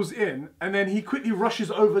Luke falls in, and then he quickly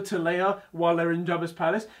rushes over to Leia while they're in Jabba's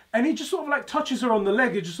palace, and he just sort of like touches her on the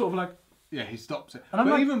leg. It's just sort of like. Yeah, he stops it. And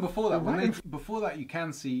but like, even before that, before that, you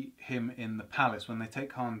can see him in the palace when they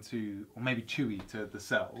take Han to, or maybe Chewie to the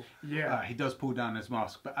cell. Yeah. He does pull down his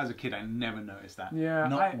mask, but as a kid, I never noticed that. Yeah.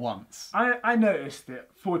 Not once. I noticed it,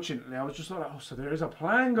 fortunately. I was just like, oh, so there is a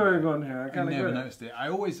plan going on here. I never noticed it. I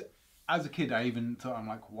always, as a kid, I even thought, I'm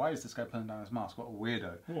like, why is this guy pulling down his mask? What a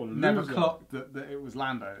weirdo. Never clocked that it was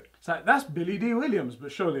Lando. It's like, that's Billy D. Williams, but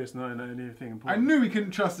surely it's not anything important. I knew we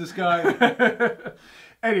couldn't trust this guy.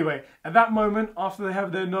 Anyway, at that moment, after they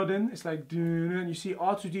have their nod in, it's like, and you see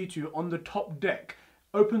R2-D2 on the top deck,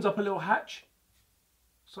 opens up a little hatch,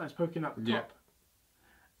 something's poking up the top.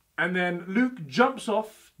 And then Luke jumps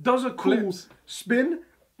off, does a cool spin,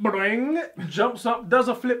 boing, jumps up, does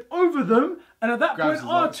a flip over them, and at that point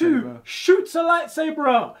R2 shoots a lightsaber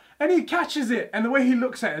out, and he catches it, and the way he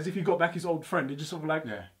looks at it as if he got back his old friend, he just sort of like...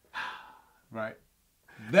 Yeah. Right.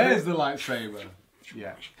 There's the lightsaber.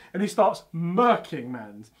 Yeah. And he starts murking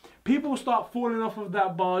man. People start falling off of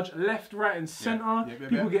that barge left, right, and centre.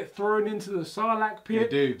 People get thrown into the Sarlacc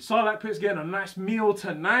pit. Sarlacc pit's getting a nice meal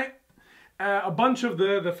tonight. A bunch of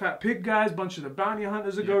the Fat Pig guys, a bunch of the bounty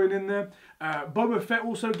hunters are going in there. Boba Fett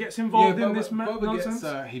also gets involved in this nonsense.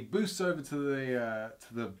 He boosts over to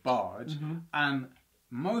the barge, and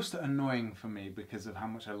most annoying for me because of how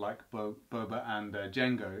much I like Boba and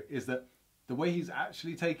Jango is that the way he's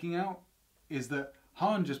actually taking out is that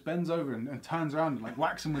Han just bends over and turns around and like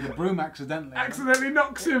whacks him with a broom accidentally. Accidentally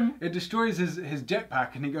knocks him. It destroys his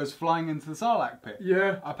jetpack and he goes flying into the Sarlacc pit.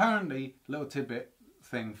 Yeah. Apparently, little tidbit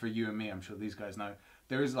thing for you and me, I'm sure these guys know,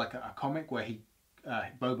 there is like a comic where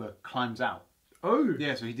Boba climbs out. Oh.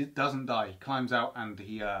 Yeah, so he doesn't die. He climbs out and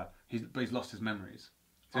he's lost his memories.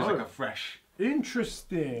 So it's like a fresh...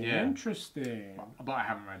 Interesting. Yeah. Interesting. But I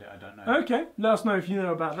haven't read it, I don't know. Okay, let us know if you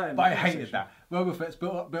know about that. But I hated that. Boba Fett's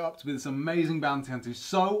built up to be this amazing bounty hunter who's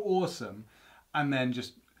so awesome, and then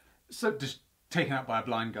just taken out by a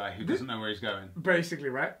blind guy who doesn't know where he's going. Basically,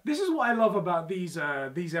 right? This is what I love about these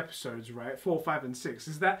episodes, right? 4, 5, and 6,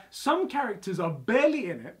 is that some characters are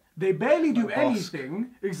barely in it. They barely do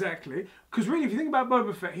anything. Exactly. Because really, if you think about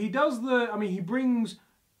Boba Fett, he does he brings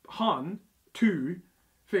Han to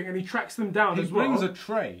thing and he tracks them down as well. He brings a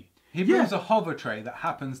tray. He brings a hover tray that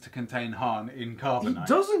happens to contain Han in carbonite. He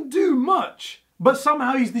doesn't do much, but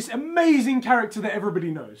somehow he's this amazing character that everybody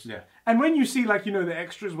knows. Yeah. And when you see, like, the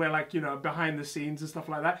extras where, like, behind the scenes and stuff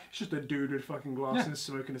like that, it's just a dude with fucking glasses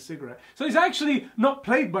smoking a cigarette. So he's actually not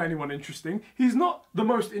played by anyone interesting. He's not the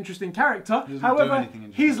most interesting character. However,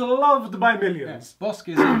 he's loved by millions. Yeah.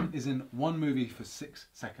 Bosk is in one movie for 6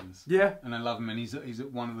 seconds. Yeah. And I love him, and he's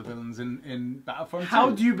one of the villains in Battlefront 2. How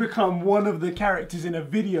do you become one of the characters in a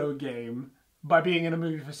video game by being in a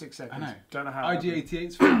movie for 6 seconds? I know. Don't know how.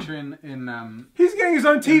 IG-88's featuring in... He's getting his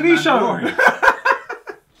own TV show!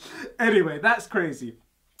 Anyway, that's crazy.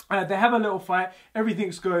 They have a little fight.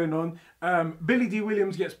 Everything's going on. Billy D.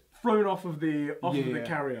 Williams gets thrown off of the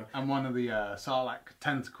carrier, and one of the Sarlacc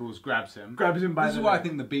tentacles grabs him. Grabs him by This is why I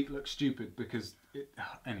think the beak looks stupid because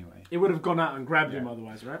anyway, it would have gone out and grabbed him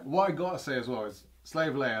otherwise, right? What I gotta say as well is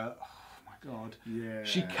Slave Leia. Oh my god. Yeah.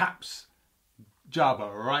 She caps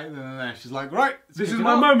Jabba right then and there. She's like, right, this is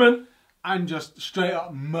my moment, and just straight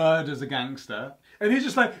up murders a gangster. And he's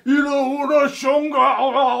just like, and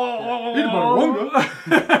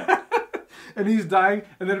he's dying,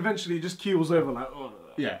 and then eventually he just keels over like, oh.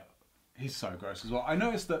 Yeah, he's so gross as well. I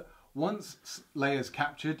noticed that once Leia's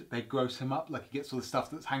captured, they gross him up, like he gets all the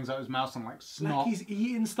stuff that hangs out his mouth and like snot. Like he's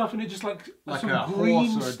eating stuff and it just like some a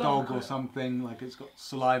horse or a dog or something, like it's got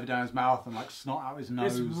saliva down his mouth and like snot out his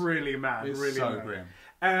nose. It's really mad, it's really so mad. grim.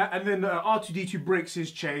 And then R2-D2 breaks her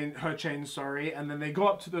chain, and then they go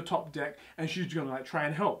up to the top deck, and she's gonna like try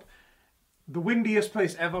and help. The windiest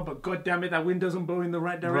place ever, but god damn it, that wind doesn't blow in the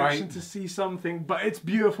right direction to see something. But it's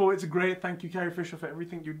beautiful, it's great. Thank you, Carrie Fisher, for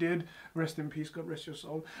everything you did. Rest in peace, God rest your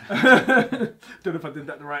soul. Don't know if I did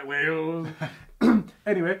that the right way.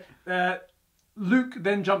 Anyway, Luke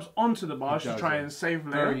then jumps onto the barge to try and save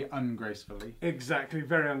Leia. Very ungracefully. Exactly,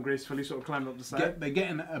 very ungracefully, sort of climbing up the side. They get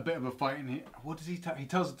in a bit of a fight, and what does he tell? He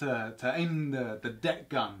tells her to aim the deck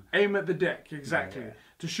gun. Aim at the deck, exactly. Yeah.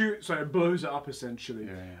 To shoot, so it blows it up, essentially.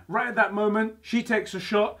 Yeah. Right at that moment, she takes a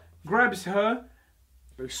shot, grabs her,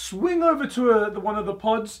 they swing over to one of the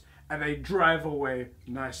pods, and they drive away.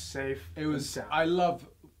 Nice, safe. It was. I love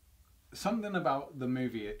something about the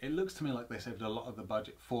movie. It looks to me like they saved a lot of the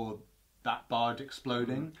budget for that barge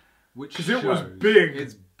exploding, which because it was big.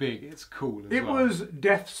 It's big. It's cool. It was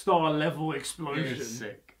Death Star level explosion. It was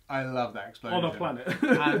sick. I love that explosion on a planet.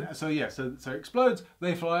 And so it explodes.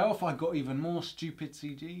 They fly off. I got even more stupid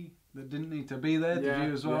CG that didn't need to be there. Did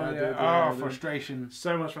you as well? Yeah. Frustration.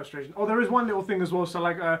 So much frustration. Oh, there is one little thing as well. So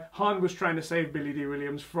like Han was trying to save Billy D.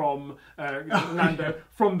 Williams from Lando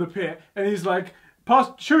from the pit, and he's like,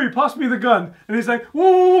 Chewie, pass me the gun. And he's like,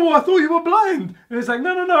 whoa, I thought you were blind. And he's like,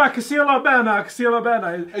 no, I can see a lot better now,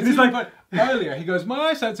 And he's like, earlier, he goes, my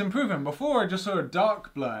eyesight's improving. Before I just saw a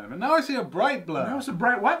dark blur, but now I see a bright blur. Now it's a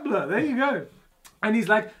bright white blur, there you go. And he's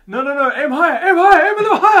like, no, aim higher, aim a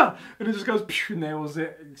little higher. And it just goes, nails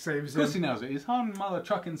it, saves him. Of course he nails it. He's Han mother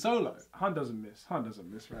trucking solo. Han doesn't miss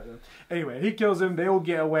right there. Anyway, he kills him, they all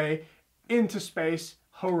get away into space.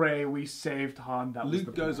 Hooray, we saved Han.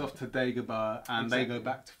 Luke goes off to Dagobah and they go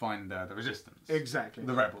back to find the Resistance. Exactly.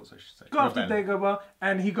 The Rebels, I should say. Go off to Dagobah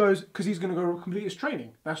and he goes, because he's going to go complete his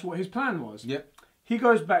training. That's what his plan was. Yep. He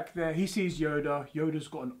goes back there, he sees Yoda. Yoda's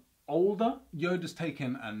gotten older. Yoda's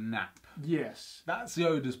taken a nap. Yes. That's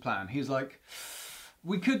Yoda's plan. He's like,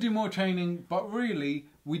 we could do more training, but really,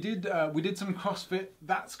 we did some CrossFit.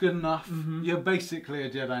 That's good enough. You're basically a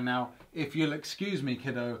Jedi now. If you'll excuse me,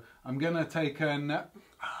 kiddo, I'm gonna take a nap.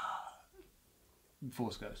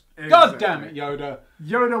 Force Ghost. Exactly. God damn it, Yoda.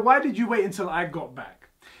 Yoda, why did you wait until I got back?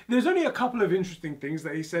 There's only a couple of interesting things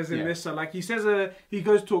that he says in this. So, like, he says, he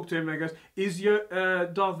goes talk to him and goes, "Is your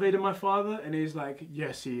Darth Vader my father?" And he's like,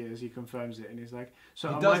 "Yes, he is." He confirms it, and he's like, "So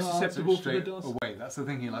am I susceptible to the Darth?" Away. That's the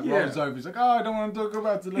thing. He like rolls over. He's like, "Oh, I don't want to talk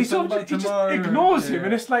about it. He just ignores him,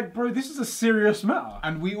 and it's like, bro, this is a serious matter.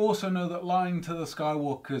 And we also know that lying to the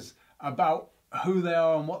Skywalkers about who they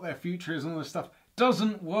are and what their future is and all this stuff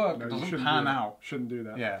doesn't work. No, it doesn't pan out. Shouldn't do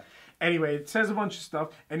that. Yeah. Anyway, it says a bunch of stuff,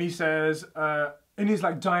 and he says, in his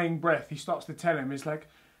like dying breath, he starts to tell him, it's like,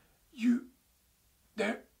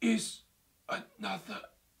 there is another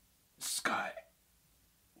Skywalker.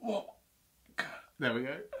 There we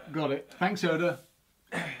go. Got it. Thanks, Yoda.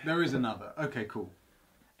 There is another. Okay, cool.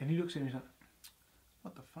 And he looks at him and he's like,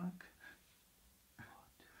 what the fuck?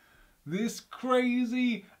 This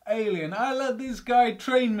crazy alien. I let this guy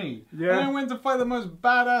train me. Yeah. And I went to fight the most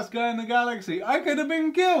badass guy in the galaxy. I could have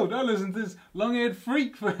been killed. I listened to this long-haired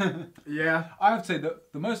freak. Yeah. I have to say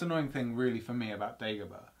that the most annoying thing really for me about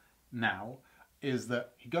Dagobah now is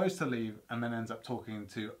that he goes to leave and then ends up talking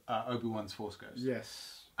to Obi-Wan's Force Ghost.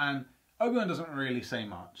 Yes. And Obi-Wan doesn't really say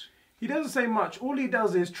much. He doesn't say much. All he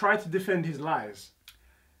does is try to defend his lies.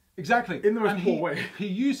 Exactly. In the most poor way. He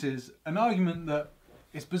uses an argument that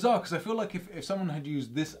it's bizarre, because I feel like if someone had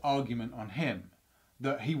used this argument on him,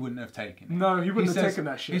 that he wouldn't have taken it. No, he wouldn't have taken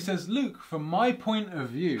that shit. He says, "Luke, from my point of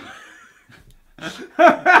view..." It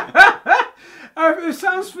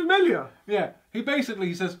sounds familiar. Yeah, he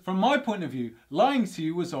says, "From my point of view, lying to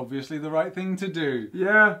you was obviously the right thing to do."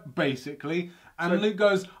 Yeah. Basically. And Luke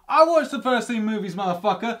goes, "I watched the first 3 movies,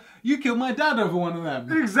 motherfucker. You killed my dad over one of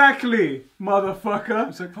them." Exactly, motherfucker.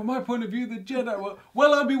 It's like, from my point of view, the Jedi were...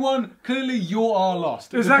 Well, Obi-Wan, clearly you are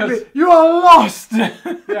lost. Exactly. Because... You are lost! Yeah.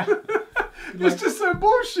 It's just so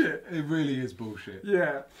bullshit. It really is bullshit.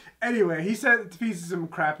 Yeah. Anyway, he said pieces some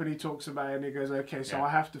crap and he talks about it and he goes, "Okay, so I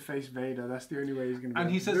have to face Vader. That's the only way he's going to be." And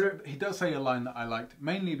he says, he does say a line that I liked,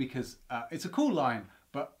 mainly because it's a cool line,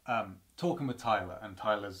 but talking with Tyler and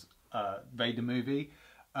Tyler's Vader movie,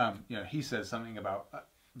 he says something about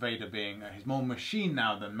Vader being he's more machine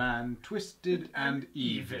now than man, twisted and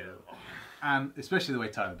evil. And especially the way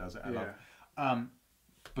Tyler does it, I love.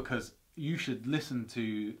 Because you should listen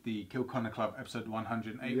to the Kill Connor Club episode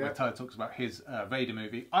 108 where Tyler talks about his Vader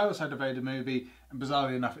movie. I also had a Vader movie, and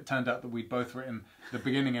bizarrely enough, it turned out that we'd both written the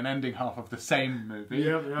beginning and ending half of the same movie,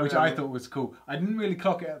 which I thought was cool. I didn't really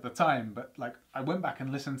clock it at the time, but like I went back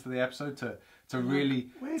and listened to the episode to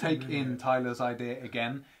really take in Tyler's idea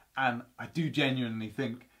again, and I do genuinely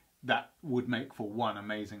think that would make for one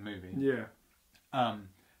amazing movie. Yeah.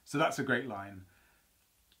 So that's a great line.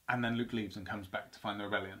 And then Luke leaves and comes back to find the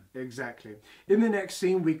rebellion. Exactly. In the next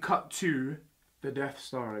scene, we cut to the Death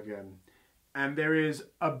Star again. And there is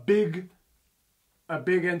a big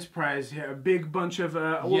Enterprise here. A big bunch of...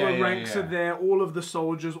 all the ranks are there. All of the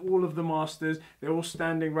soldiers, all of the masters. They're all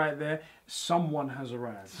standing right there. Someone has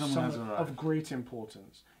arrived. Someone has arrived. Of great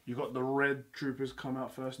importance. You got the Red troopers come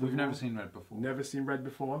out first. We've never seen Red before. Never seen Red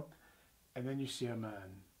before. And then you see a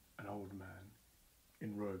man, an old man,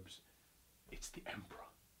 in robes. It's the Emperor.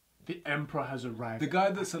 The Emperor has arrived. The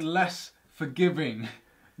guy that's less forgiving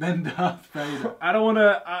than Darth Vader. I don't want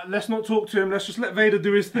to... let's not talk to him. Let's just let Vader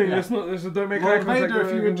do his thing. Let's don't make eye contact. Vader,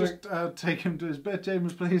 if you would just take him to his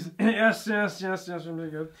bedchambers, please. Yes.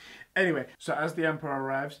 Really good. Anyway, so as the Emperor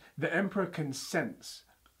arrives, the Emperor can sense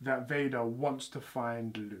that Vader wants to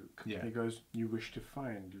find Luke. Yeah. He goes, "You wish to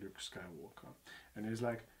find Luke Skywalker?" And he's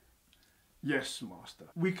like, "Yes, Master.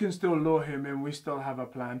 We can still lure him in. We still have a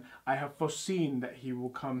plan. I have foreseen that he will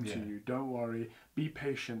come to you. Don't worry. Be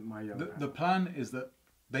patient, my young man." The plan is that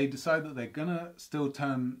they decide that they're going to still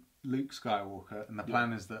turn Luke Skywalker, and the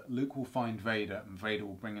plan is that Luke will find Vader, and Vader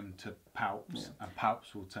will bring him to Palps, and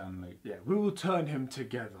Palps will turn Luke. Yeah, we will turn him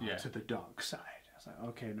together to the dark side. I was like,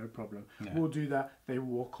 okay, no problem. We'll do that. They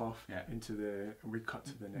walk off into the... And we cut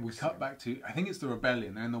to the next We cut back to... I think it's the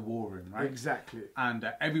rebellion. They're in the war room, right? Exactly. And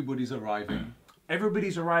everybody's arriving.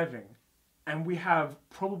 Everybody's arriving. And we have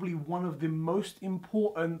probably one of the most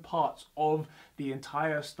important parts of the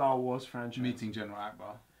entire Star Wars franchise. Meeting General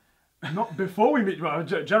Akbar. Not before we meet... Well,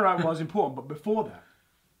 General Akbar is important, but before that,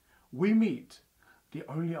 we meet the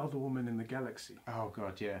only other woman in the galaxy. Oh,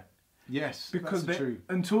 God, yeah. Yes, because that's true.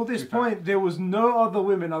 Until this point, there was no other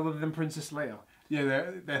women other than Princess Leia. Yeah,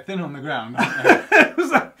 they're thin on the ground.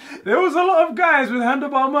 There was a lot of guys with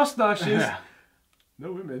handlebar mustaches.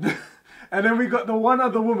 No women. And then we got the one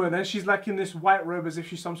other woman, and she's like in this white robe as if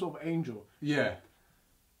she's some sort of angel. Yeah.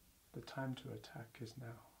 The time to attack is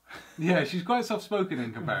now. Yeah, she's quite soft-spoken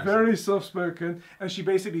in comparison. Very soft-spoken, and she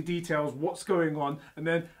basically details what's going on, and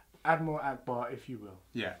then Admiral Akbar, if you will.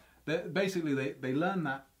 Yeah. Basically, they learn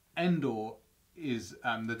that Endor is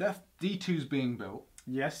the Death D2's being built.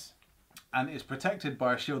 Yes. And it's protected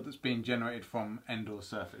by a shield that's being generated from Endor's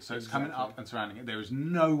surface. So it's coming up and surrounding it. There is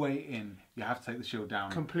no way in. You have to take the shield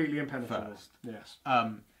down. Completely impenetrable. First. Yes.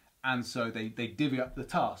 And so they divvy up the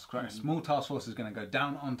task, right? A small task force is going to go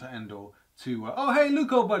down onto Endor to, oh, hey,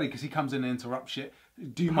 Luke, old buddy, because he comes in and interrupts shit.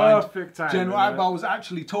 Do you mind? Perfect time. General Akbar was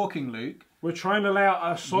actually talking, Luke. We're trying to lay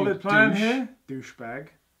out a solid plan here. Douchebag.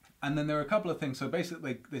 And then there are a couple of things. So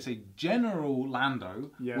basically, they say General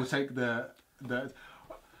Lando will take the...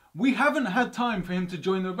 We haven't had time for him to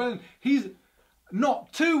join the rebellion. He's...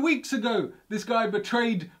 Not 2 weeks ago, this guy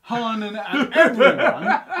betrayed Han and everyone,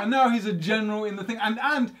 and now he's a general in the thing.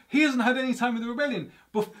 And he hasn't had any time with the rebellion.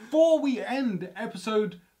 Before we end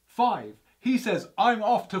episode 5, he says, I'm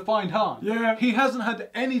off to find Han. Yeah. He hasn't had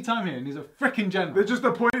any time here, and he's a freaking general. They just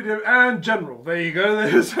appointed him and general. There you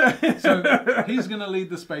go. So he's going to lead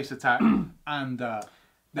the space attack, and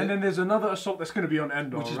then there's another assault that's going to be on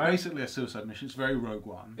Endor, which is basically a suicide mission. It's very Rogue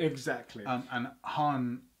One. Exactly. And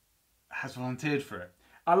Han has volunteered for it.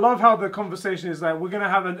 I love how the conversation is like, we're going to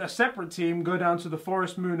have a separate team go down to the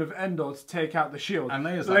forest moon of Endor to take out the shield. And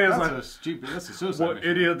Leia's like, that's a suicide what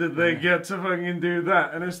mission. idiot did they get to fucking do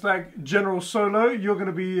that? And it's like, General Solo, you're going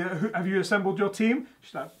to be, have you assembled your team?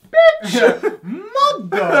 She's like, bitch!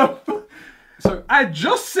 Mother! So I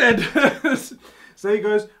just said... So he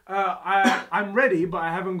goes, I'm ready, but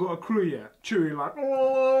I haven't got a crew yet. Chewie like,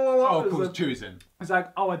 oh, of course, Chewie's in. It's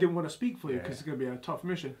like, oh, I didn't want to speak for you because it's going to be a tough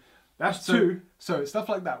mission. That's two. So stuff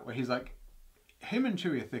like that, where he's like, him and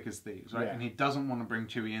Chewie are thick as thieves, right? Yeah. And he doesn't want to bring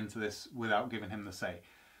Chewie into this without giving him the say.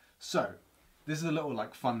 So, this is a little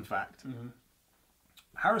like fun fact. Mm-hmm.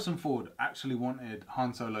 Harrison Ford actually wanted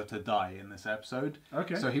Han Solo to die in this episode.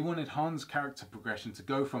 Okay. So he wanted Han's character progression to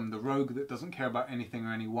go from the rogue that doesn't care about anything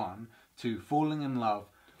or anyone to falling in love,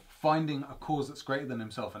 finding a cause that's greater than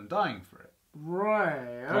himself and dying for it.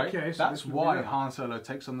 Right, okay. So that's why Han Solo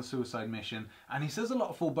takes on the suicide mission. And he says a lot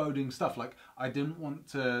of foreboding stuff like, I didn't want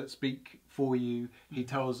to speak for you. He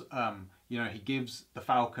tells, he gives the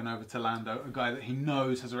Falcon over to Lando, a guy that he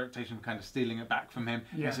knows has a reputation for kind of stealing it back from him.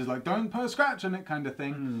 Yeah. He says, like, don't put a scratch on it kind of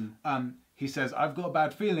thing. He says, I've got a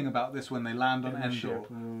bad feeling about this when they land on Endor.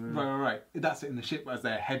 Right. That's it, in the ship as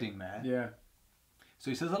they're heading there. Yeah.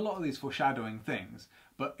 So he says a lot of these foreshadowing things,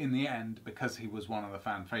 but in the end, because he was one of the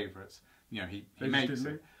fan favourites, he makes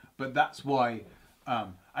it. But that's why,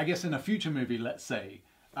 I guess in a future movie, let's say,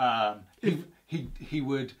 he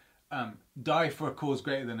would die for a cause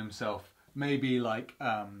greater than himself. Maybe like,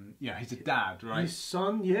 he's a dad, right? His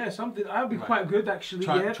son, something. That would be quite good, actually.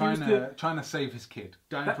 Trying to save his kid,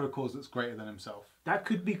 dying for a cause that's greater than himself. That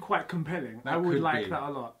could be quite compelling. I would like that a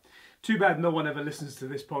lot. Too bad no one ever listens to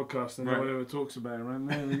this podcast and no one ever talks about it, right?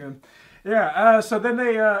 There we go. Yeah, so then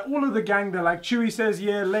they, all of the gang, they're like, Chewie says,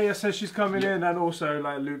 yeah, Leia says she's coming in, and also,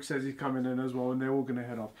 like, Luke says he's coming in as well, and they're all going to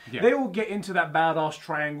head off. Yeah. They all get into that badass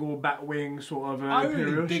triangle, Batwing sort of I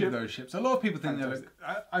Imperial really dig ship. those ships. A lot of people think they're like,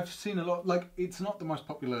 I've seen a lot, like, it's not the most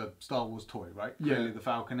popular Star Wars toy, right? Yeah. Clearly the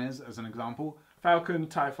Falcon is, as an example. Falcon,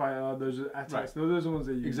 TIE Fighter, those are attacks. Right. Those are the ones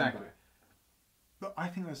that you exactly. But I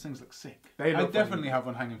think those things look sick. I definitely have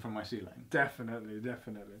one hanging from my ceiling. Definitely.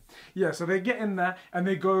 Yeah, so they get in there and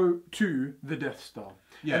they go to the Death Star.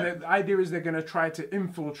 Yeah. And the idea is they're going to try to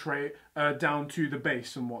infiltrate down to the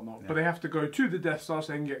base and whatnot. Yeah. But they have to go to the Death Star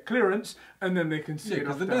so they can get clearance and then they can see it. Yeah,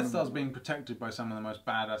 because the Death Star's being protected by some of the most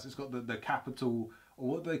badass. It's got the capital, or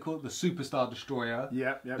what do they call it? The Superstar Destroyer.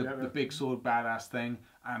 The big sword badass thing.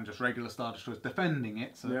 And just regular Star Destroyers defending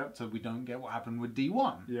it so we don't get what happened with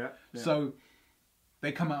D1. Yeah. So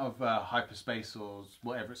they come out of hyperspace or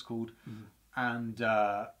whatever it's called, and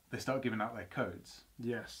they start giving out their codes.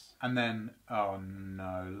 Yes. And then, oh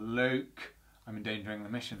no, Luke, I'm endangering the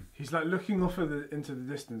mission. He's like looking off into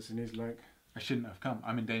the distance, and he's like, I shouldn't have come.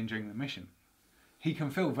 I'm endangering the mission. He can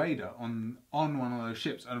feel Vader on one of those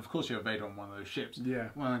ships, and of course you have Vader on one of those ships. Yeah.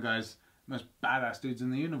 One of the guys, most badass dudes in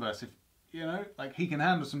the universe. If he can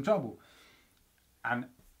handle some trouble. And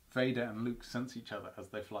Vader and Luke sense each other as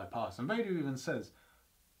they fly past, and Vader even says,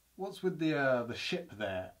 what's with the ship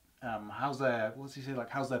there? How's their, what's he say,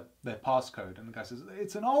 like, how's their passcode? And the guy says,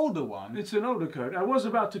 it's an older one. It's an older code. I was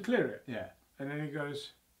about to clear it. Yeah. And then he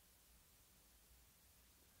goes,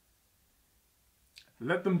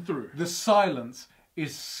 let them through. The silence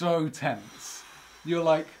is so tense. You're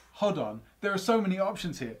like, hold on, there are so many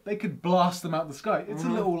options here. They could blast them out the sky. It's a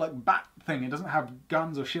little like bat thing. It doesn't have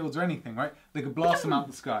guns or shields or anything, right? They could blast them out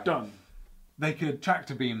the sky. Done. They could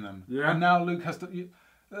tractor beam them. Yeah. And now Luke has to...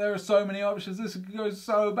 there are so many options. This goes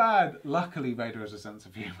so bad. Luckily, Vader has a sense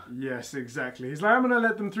of humor. Yes, exactly. He's like, I'm going to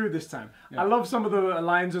let them through this time. Yeah. I love some of the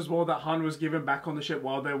lines as well that Han was giving back on the ship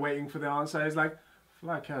while they're waiting for the answer. He's like,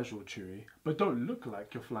 fly casual, Chewie, but don't look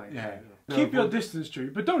like you're flying casual. Keep your distance,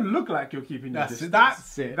 Chewie, but don't look like you're keeping your distance.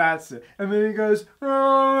 That's it. That's it. And then he goes,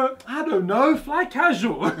 I don't know, fly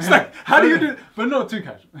casual. It's like, how do you do... But not too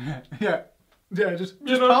casual. Yeah, just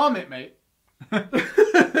palm it, mate.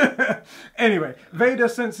 Anyway, Vader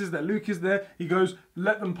senses that Luke is there. He goes,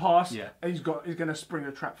 let them pass. Yeah. And he's going to spring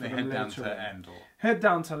a trap for them later. Head down to Endor. Head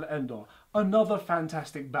down to Endor. Another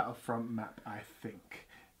fantastic Battlefront map, I think.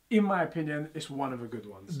 In my opinion, it's one of the good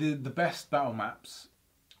ones. The best battle maps.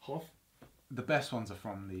 Hoth? The best ones are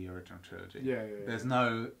from the original trilogy. Yeah. There's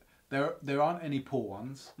no... There aren't any poor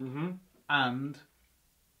ones. Mm-hmm. And...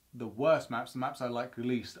 the worst maps, the maps I like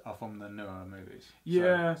least, are from the newer movies.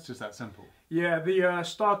 Yeah. So it's just that simple. Yeah, the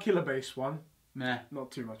Star Killer base one. Nah.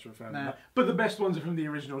 Not too much of a fan nah. of that. But the best ones are from the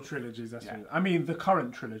original trilogies. That's I mean, the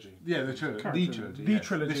current trilogy. Yeah, the trilogy. The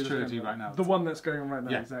trilogy. This trilogy right now. The one that's going on right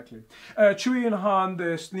now, exactly. Chewie and Han,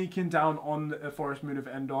 they're sneaking down on the forest moon of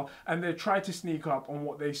Endor, and they try to sneak up on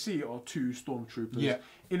what they see are two stormtroopers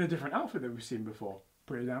in a different outfit that we've seen before.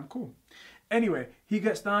 Pretty damn cool. Anyway, he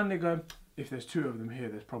gets down, they go, if there's two of them here,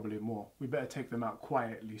 there's probably more. We better take them out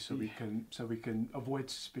quietly so we can avoid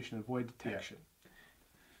suspicion, avoid detection.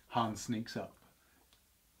 Han sneaks up.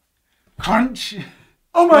 Crunch!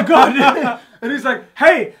 Oh my god! And he's like,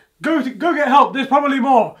 hey, go get help, there's probably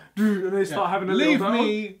more. And they start having a Leave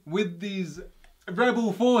me with these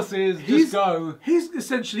rebel forces, just go. He's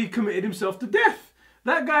essentially committed himself to death.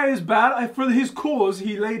 That guy is bad. For his cause,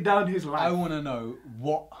 he laid down his life. I want to know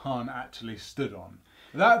what Han actually stood on.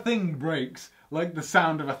 That thing breaks like the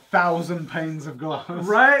sound of 1,000 panes of glass.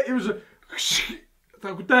 Right? It was a...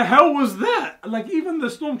 Like, what the hell was that? Like, even the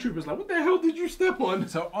stormtroopers, like, what the hell did you step on?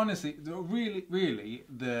 So, honestly, really,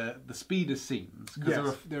 the speeder scenes,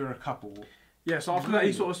 because there are a couple. Yeah, so after that,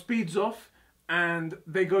 he sort of speeds off, and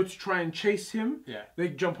they go to try and chase him. Yeah. They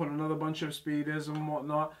jump on another bunch of speeders and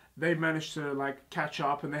whatnot. They manage to, like, catch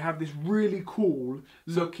up, and they have this really cool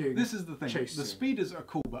looking This is the thing. chase the scene. Speeders are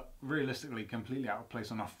cool, but realistically completely out of place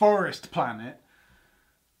on a forest planet.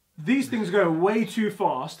 These things go way too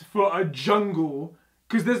fast for a jungle.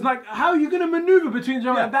 Because there's like, how are you going to maneuver between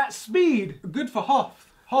jungle at that speed? Good for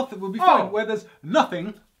Hoth. Hoth would be fine, where there's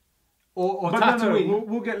nothing. Or Tatooine. No,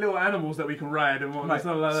 we'll get little animals that we can ride and whatnot.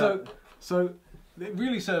 Right. Like that. So it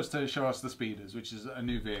really serves to show us the Speeders, which is a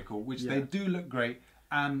new vehicle, which they do look great.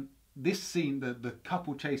 And this scene, the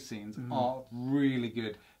couple chase scenes are really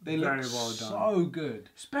good. They look so good.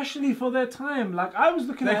 Especially for their time. Like, I was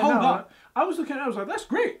looking at it now. I was looking at it, I was like, that's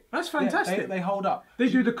great. That's fantastic. Yeah, they hold up. They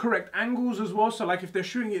do the correct angles as well. So, like, if they're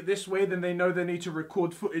shooting it this way, then they know they need to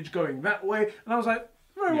record footage going that way. And I was like,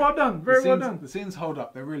 very well done. Very well done. The scenes hold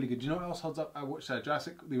up. They're really good. Do you know what else holds up? I watched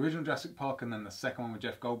the original Jurassic Park and then the second one with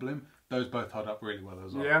Jeff Goldblum. Those both hold up really well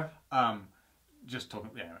as well. Yeah. Just talking,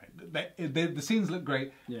 the scenes look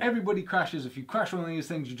great. Yeah. Everybody crashes. If you crash one of these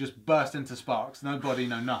things, you just burst into sparks. Nobody,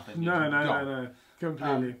 nothing. No,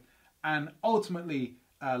 completely. And ultimately,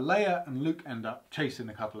 Leia and Luke end up chasing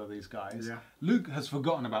a couple of these guys. Yeah. Luke has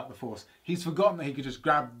forgotten about the Force. He's forgotten that he could just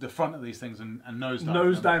grab the front of these things and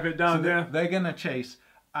nosedive it down. So they're gonna chase,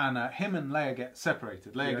 and him and Leia get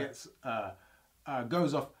separated. Leia gets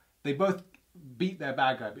goes off. They both beat their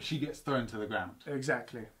bad guy, but she gets thrown to the ground.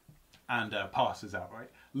 Exactly. And passes out, right?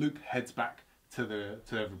 Luke heads back to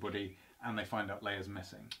everybody, and they find out Leia's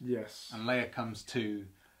missing. Yes. And Leia comes to...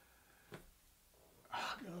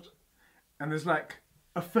 Oh, God. And there's like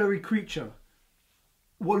a furry creature,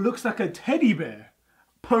 what looks like a teddy bear,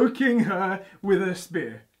 poking her with a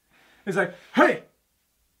spear. It's like, hey!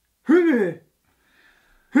 Trying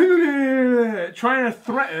to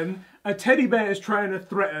threaten... A teddy bear is trying to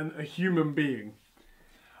threaten a human being.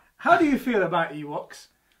 How do you feel about Ewoks?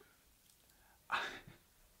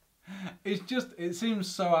 It seems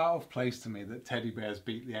so out of place to me that teddy bears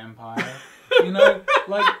beat the Empire. You know,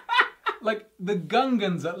 like the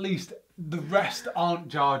Gungans at least, the rest aren't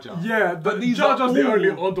Jar Jar. Yeah, but these Jar Jar's the only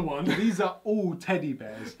odd one. These are all teddy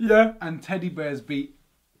bears. Yeah. And teddy bears beat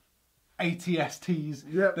ATSTs.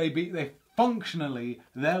 Yeah. Functionally,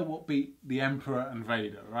 they're what beat the Emperor and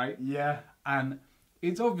Vader, right? Yeah. And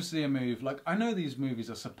it's obviously a move. Like, I know these movies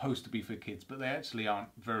are supposed to be for kids, but they actually aren't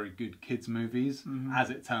very good kids movies, as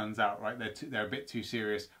it turns out, right? They're a bit too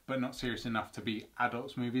serious, but not serious enough to be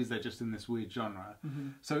adults movies. They're just in this weird genre.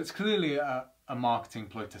 So it's clearly a marketing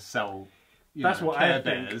ploy to sell, that's what I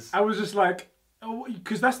think. I was just like,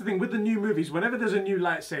 because that's the thing with the new movies. Whenever there's a new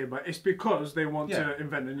lightsaber, it's because they want to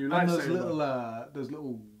invent a new lightsaber. And those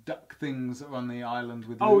little duck things that are on the island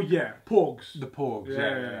with. Oh yeah, porgs. The porgs.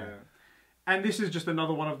 Yeah. And this is just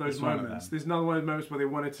another one of those moments. There's another one of those moments where they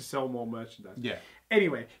wanted to sell more merchandise. Yeah.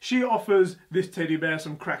 Anyway, she offers this teddy bear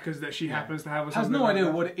some crackers that she happens to have. Or has no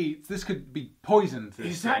idea what it eats. This could be poison to this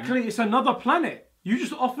Exactly. thing. It's another planet. You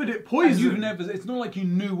just offered it poison. And it's not like you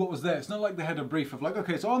knew what was there. It's not like they had a brief of like,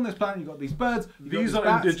 okay, so on this planet you've got these birds. These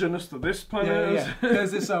are indigenous to this planet. Yeah.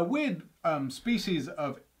 There's this weird species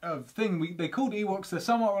of thing they called Ewoks. They're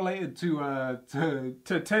somewhat related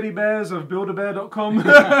to teddy bears of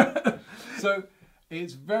buildabear.com. So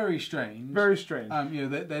it's very strange. Very strange.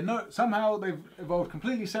 They're not, somehow they've evolved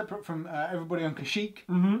completely separate from everybody on Kashyyyk.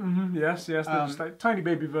 Yes. They're just like tiny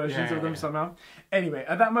baby versions of them somehow. Anyway,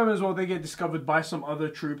 at that moment as well, they get discovered by some other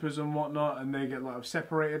troopers and whatnot, and they get like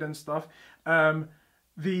separated and stuff. Then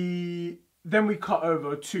we cut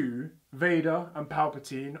over to Vader and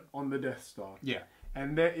Palpatine on the Death Star. Yeah.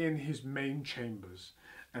 And they're in his main chambers,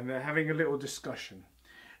 and they're having a little discussion.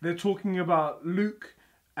 They're talking about Luke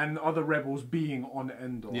and other rebels being on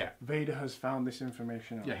Endor. Yeah. Vader has found this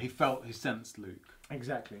information out. Yeah, he sensed Luke.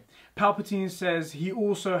 Exactly. Palpatine says he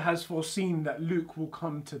also has foreseen that Luke will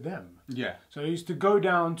come to them. Yeah. So he's to go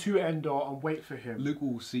down to Endor and wait for him. Luke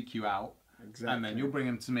will seek you out. Exactly. And then you'll bring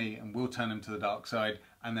him to me and we'll turn him to the dark side.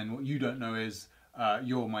 And then what you don't know is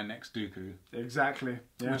you're my next Dooku. Exactly.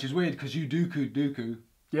 Yeah. Which is weird because you Dooku.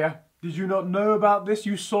 Yeah. Did you not know about this?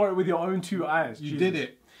 You saw it with your own two eyes. You did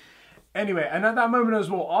it. Anyway, and at that moment as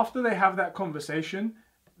well, after they have that conversation,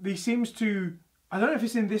 he seems to, I don't know if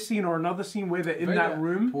it's in this scene or another scene where they're in that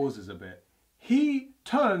room. Pauses a bit. He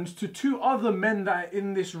turns to two other men that are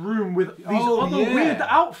in this room with these weird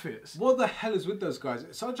outfits. What the hell is with those guys?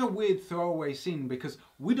 It's such a weird throwaway scene because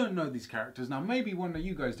we don't know these characters. Now, maybe one of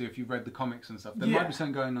you guys do if you've read the comics and stuff. There might be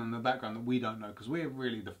something going on in the background that we don't know because we're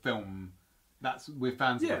really the film. We're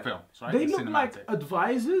fans of the films, right? They look like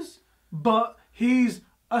advisors, but he's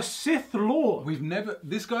a Sith Lord.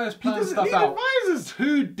 This guy has planned stuff out advisors.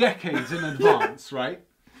 2 decades in advance, right?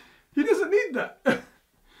 He doesn't need that.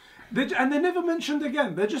 And they're never mentioned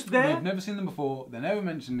again. They're just there. We've never seen them before. They're never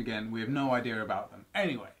mentioned again. We have no idea about them.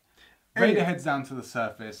 Anyway, Vader heads down to the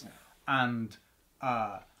surface and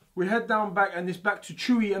we head down back and it's back to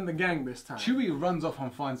Chewie and the gang this time. Chewie runs off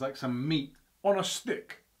and finds like some meat on a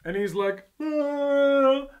stick. And he's like,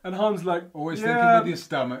 and Han's like, always thinking with your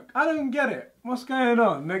stomach. I don't get it. What's going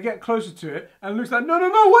on? And they get closer to it, and Luke's like, no,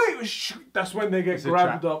 wait. That's when they get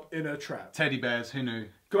grabbed up in a trap. Teddy bears, who knew?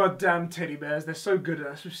 Goddamn teddy bears. They're so good at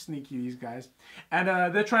that. So sneaky, these guys. And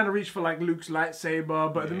they're trying to reach for like Luke's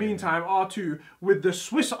lightsaber, but in the meantime, R2, with the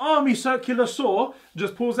Swiss Army circular saw,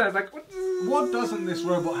 just pulls out. It's like, what doesn't this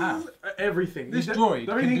robot have? Everything. This droid.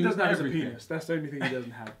 The only thing he doesn't have is a penis. That's the only thing he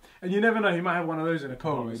doesn't have. And you never know, he might have one of those in a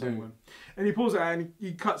car somewhere. And he pulls it out and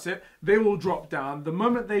he cuts it. They all drop down. The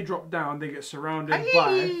moment they drop down, they get surrounded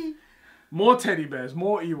by more teddy bears,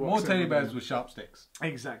 more Ewoks. More teddy bears with sharp sticks.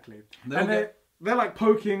 Exactly. They're like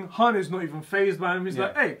poking. Han is not even phased by him. He's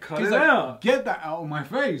like, hey, cut it out. Get that out of my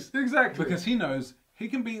face. Exactly. Because he knows he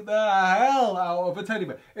can beat the hell out of a teddy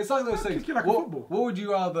bear. It's like those things. Like what would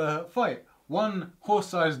you rather fight? 1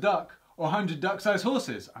 horse-sized duck or 100 duck-sized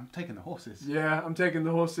horses? I'm taking the horses. Yeah, I'm taking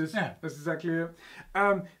the horses. Yeah. That's exactly it.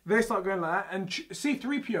 They start going like that, and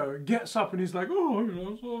C-3PO gets up and he's like, that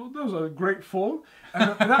was a great fall. And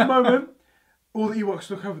at that moment, all the Ewoks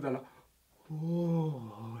look over, they're like,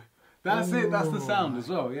 oh. That's it, that's the sound as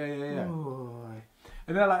well. Yeah. Oh.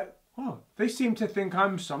 And they're like, they seem to think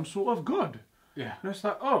I'm some sort of god. Yeah. And it's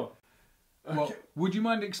like, okay. Well, would you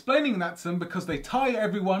mind explaining that to them? Because they tie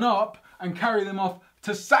everyone up and carry them off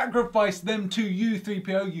to sacrifice them to you,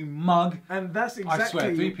 3PO, you mug. And that's exactly...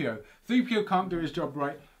 I swear, 3PO. 3PO can't do his job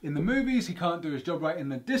right in the movies. He can't do his job right in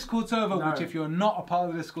the Discord server, which if you're not a part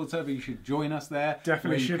of the Discord server, you should join us there.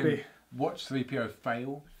 Definitely should be. Watch 3PO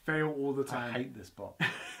fail. Fail all the time. I hate this bot.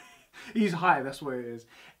 He's high, that's what it is.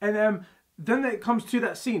 And then it comes to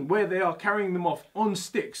that scene where they are carrying them off on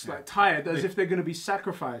sticks, like tired, as if they're going to be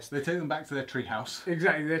sacrificed. They take them back to their treehouse.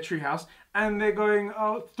 Exactly, their treehouse. And they're going,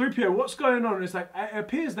 3PO, what's going on? And it's like, it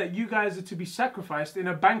appears that you guys are to be sacrificed in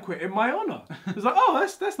a banquet in my honour. It's like,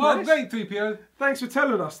 that's nice. Oh, great, 3PO. Thanks for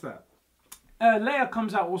telling us that. Leia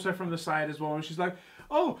comes out also from the side as well, and she's like,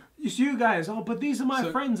 "Oh, it's you guys. Oh, but these are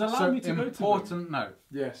my friends. Allow me to go to them." Important note.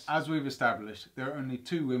 Yes. As we've established, there are only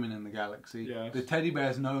 2 women in the galaxy. Yes. The teddy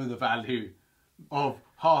bears know the value of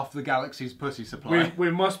half the galaxy's pussy supply. We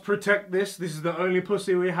must protect this. This is the only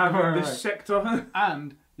pussy we have in this sector.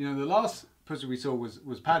 And, you know, the last pussy we saw was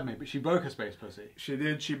Padme, but she broke her space pussy. She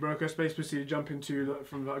did. She broke her space pussy to jump into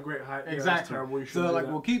from a great height. Exactly. Yeah, so they're like,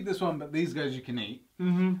 we'll keep this one, but these guys you can eat.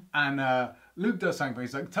 Mm-hmm. And Luke does something.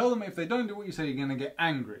 He's like, tell them if they don't do what you say, you're gonna get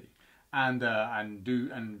angry, and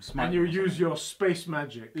smite. And you use your space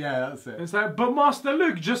magic. Yeah, that's it. And it's like, but Master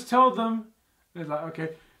Luke, just tell them. And it's like,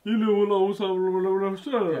 okay. You know what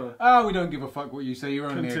Oh, we don't give a fuck what you say. You're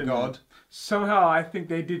only a god. Somehow, I think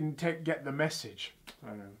they didn't get the message. I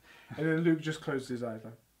don't know. And then Luke just closed his eyes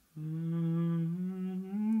like,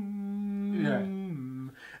 yeah.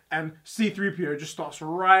 And C-3PO just starts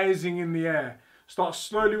rising in the air, starts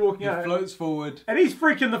slowly walking out. He floats forward. And he's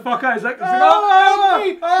freaking the fuck out. He's like, help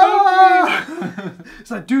me! Help me! It's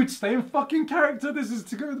like, dude, stay in fucking character. This is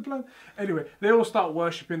to go with the plan. Anyway, they all start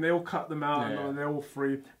worshipping. They all cut them out, and they're all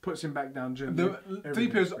free. Puts him back down gently.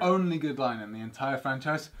 C-3PO's only good line in the entire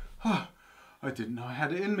franchise. Oh, I didn't know I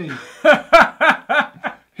had it in me.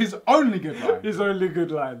 His only good line. His only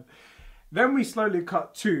good line. Then we slowly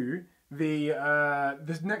cut to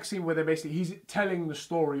this next scene where he's telling the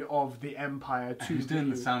story of the Empire to He's doing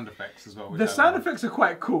the sound effects as well. The sound effects are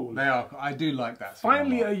quite cool. They are. I do like that.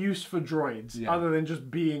 Finally a use for droids other than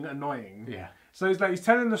just being annoying. Yeah. So he's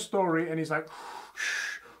telling the story and he's like,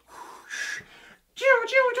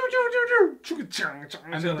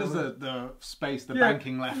 and he does the space,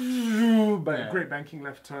 banking left. Great banking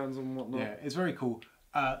left turns and whatnot. Yeah, it's very cool.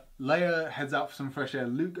 Leia heads out for some fresh air.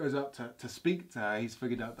 Luke goes up to speak to her. He's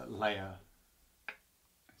figured out that Leia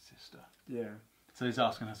is sister. Yeah. So he's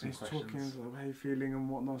asking her some questions. He's talking, how you feeling and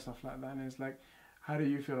whatnot, stuff like that. And it's like, how do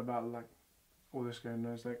you feel about like all this going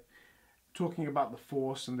on? It's like talking about the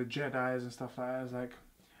Force and the Jedis and stuff like that. It's like,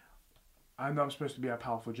 I know I'm supposed to be a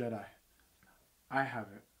powerful Jedi. I have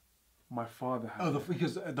it. My father has it.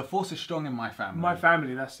 Because the Force is strong in my family. My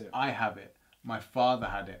family, that's it. I have it. My father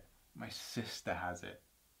had it. My sister has it.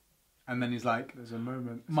 And then he's like, there's a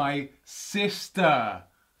moment. My sister.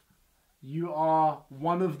 You are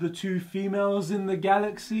one of the 2 females in the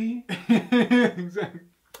galaxy. Exactly.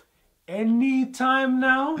 Any time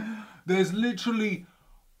now. There's literally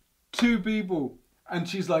 2 people. And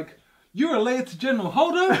she's like, you're a Leia to General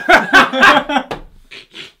Holdo?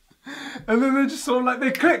 And then they just sort of like,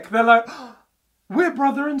 they click. They're like, we're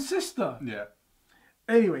brother and sister. Yeah.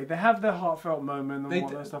 Anyway, they have their heartfelt moment and all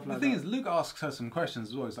that stuff like that. The thing is, Luke asks her some questions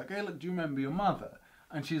as well. He's like, hey, look, do you remember your mother?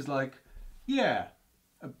 And she's like, yeah,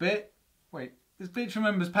 a bit. Wait, this bitch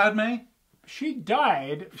remembers Padme? She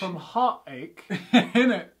died from heartache.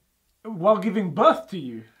 Innit? While giving birth to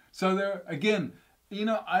you. So there, again, you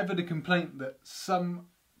know, I've had a complaint that some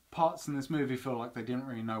parts in this movie feel like they didn't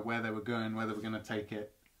really know where they were going, where they were going to take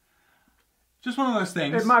it. Just one of those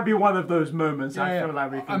things. It might be one of those moments I feel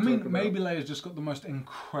like we can talk about. Maybe Leia's just got the most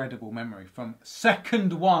incredible memory from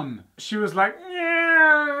second one. She was like,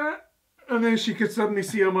 yeah. And then she could suddenly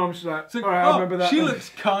see her mum. She's like, all right, I remember that. She looks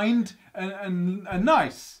kind and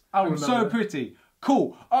nice. And so pretty.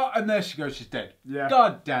 Cool. Oh, and there she goes. She's dead. Yeah.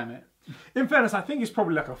 God damn it. In fairness, I think it's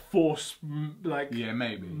probably like a Force,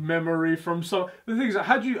 maybe memory from some. The thing is,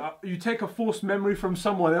 how do you take a Force memory from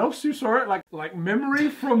someone else who saw it, like memory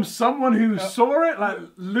from someone who saw it, like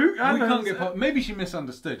Luke? Maybe she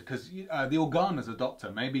misunderstood because the Organa's a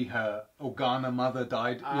doctor. Maybe her Organa mother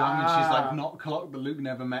died young, and she's like not clocked that Luke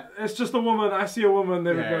never met. It's just a woman. I see a woman.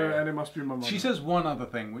 There we go, and it must be my mother. She says one other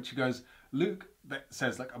thing, which she goes, Luke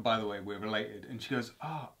says like, oh, by the way, we're related, and she goes,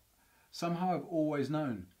 somehow I've always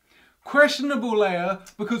known. Questionable, Leia,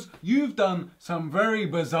 because you've done some very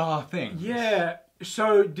bizarre things. Yeah.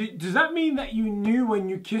 So, does that mean that you knew when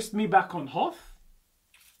you kissed me back on Hoth?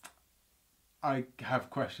 I have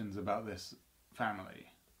questions about this family.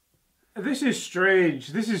 This is strange.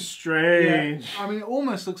 This is strange. Yeah. I mean, it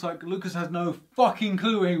almost looks like Lucas has no fucking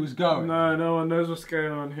clue where he was going. No one knows what's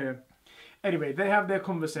going on here. Anyway, they have their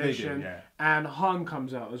conversation, and Han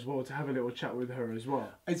comes out as well to have a little chat with her as well.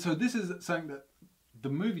 And so this is something that the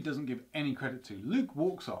movie doesn't give any credit to. Luke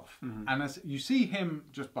walks off, and as you see him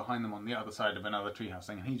just behind them on the other side of another treehouse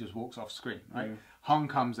thing, and he just walks off screen, right? Yeah. Han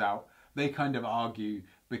comes out, they kind of argue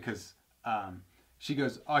because she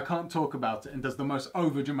goes, I can't talk about it, and does the most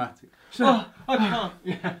over-dramatic. I can't.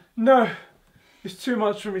 Yeah. No, it's too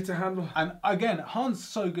much for me to handle. And again, Han's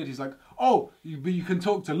so good, he's like, but you can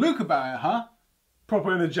talk to Luke about it, huh?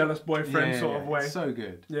 Proper in a jealous boyfriend sort of way. So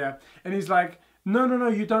good. Yeah, and he's like, no,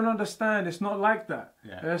 you don't understand. It's not like that.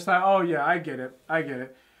 Yeah. It's like, oh yeah, I get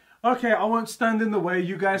it. Okay, I won't stand in the way.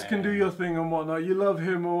 You guys can do your thing and whatnot. You love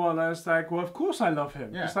him or whatnot. It's like, well, of course I love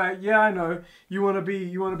him. Yeah. It's like, yeah, I know. You wanna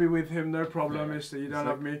be with him, no problem. Yeah. It's that you don't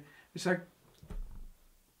love me. It's like,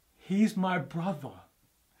 he's my brother.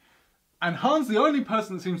 And Han's the only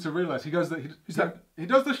person that seems to realise. He goes that he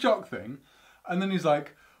does the shock thing, and then he's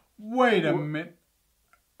like, wait a minute.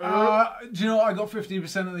 Do you know what? I got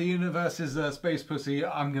 50% of the universe is space pussy.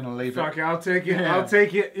 I'm gonna leave it. Fuck it, I'll take it. Yeah. I'll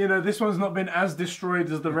take it. You know, this one's not been as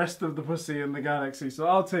destroyed as the rest of the pussy in the galaxy, so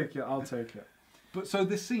I'll take it. But so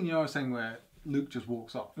this scene you know, I was saying where Luke just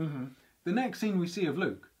walks off. Mm-hmm. The next scene we see of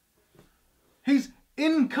Luke, he's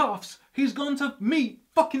in cuffs. He's gone to meet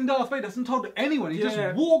fucking Darth Vader. Hasn't told anyone. He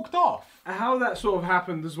just walked off. How that sort of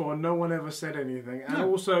happened as well, no one ever said anything. And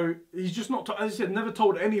also, he's just not, as I said, never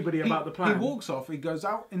told anybody about the plan. He walks off, he goes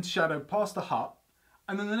out into shadow past the hut,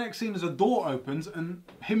 and then the next scene is a door opens and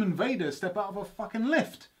him and Vader step out of a fucking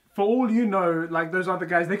lift. For all you know, like those other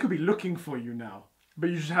guys, they could be looking for you now.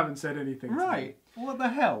 But you just haven't said anything. Right. What the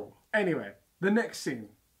hell? Anyway, the next scene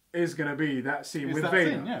is going to be that scene with that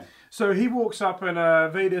Vader. Scene, yeah. So he walks up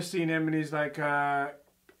and Vader's seen him and he's like,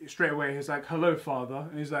 straight away, he's like, hello, father.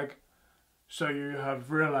 And he's like, so you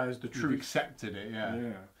have realized the truth. You've accepted it, yeah.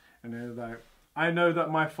 Yeah. And they're like, I know that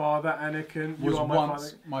my father, Anakin, you are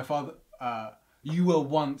my father. You were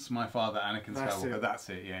once my father, Anakin Skywalker. That's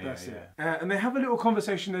it. Yeah, That's yeah, it. yeah. And they have a little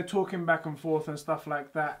conversation. They're talking back and forth and stuff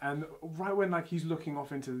like that. And right when like he's looking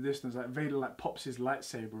off into the distance, like Vader like pops his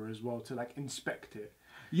lightsaber as well to like inspect it.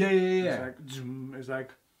 Yeah. It's like, zoom. It's like,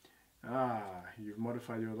 you've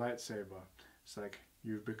modified your lightsaber. It's like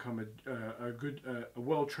you've become a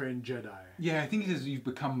well-trained Jedi. Yeah, I think it is. You've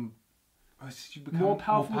become more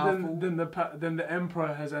powerful. Than the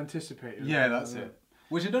Emperor has anticipated. Yeah, that's it.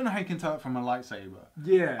 Which I don't know how you can tell it from a lightsaber.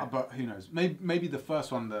 Yeah. But who knows? Maybe the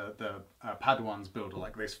first one, the Padawans build are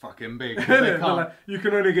like this fucking big. Like, you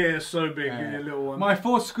can only get it so big in your little one. My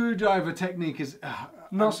Force screwdriver technique is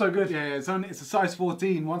not so good. Yeah, it's a size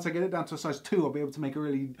 14. Once I get it down to a size 2, I'll be able to make a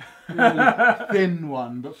really, really thin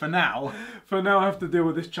one. But for now, I have to deal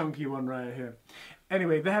with this chunky one right here.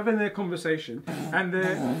 Anyway, they're having their conversation, and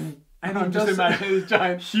they're. And I'm just imagining this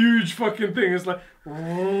giant, huge fucking thing. It's like, but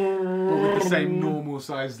with the same normal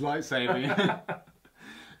sized lightsaber.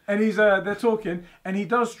 And he's they're talking, and he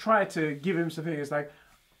does try to give him something. It's like,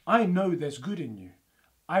 I know there's good in you.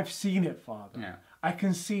 I've seen it, Father. Yeah. I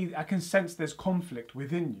can sense there's conflict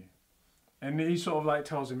within you. And he sort of like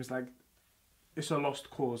tells him, it's like, it's a lost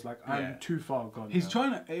cause. Like I'm too far gone. He's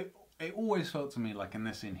trying to. It always felt to me like in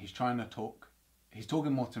this scene, he's trying to talk. He's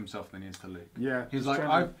talking more to himself than he is to Luke. Yeah. He's like,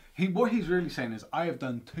 what he's really saying is, I have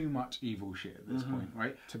done too much evil shit at this point,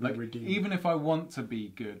 right? To be redeemed. Even if I want to be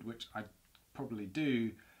good, which I probably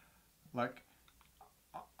do, like,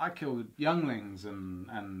 I killed younglings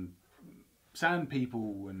and sand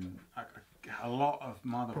people and a lot of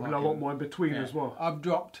motherfuckers. Probably a lot more in between as well. I've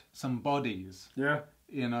dropped some bodies. Yeah.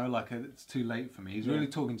 You know, like it's too late for me. He's really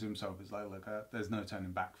talking to himself. It's like, look, there's no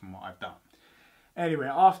turning back from what I've done. Anyway,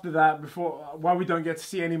 after that, while we don't get to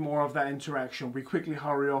see any more of that interaction, we quickly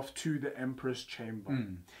hurry off to the Emperor's chamber.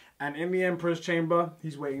 And in the Emperor's chamber,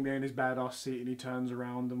 he's waiting there in his badass seat, and he turns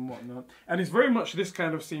around and whatnot. And it's very much this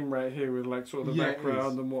kind of scene right here with like sort of the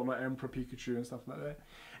background and whatnot, Emperor Pikachu and stuff like that.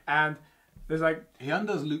 And there's like... He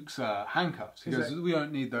undoes Luke's handcuffs. He goes, we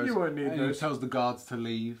don't need those. You won't need those. He tells the guards to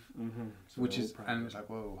leave, which is... And it's like,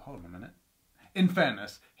 whoa, hold on a minute. In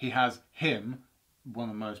fairness, he has him... one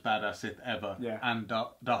of the most badass Sith ever, and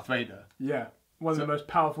Darth Vader. Yeah, one of the most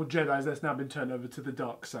powerful Jedis that's now been turned over to the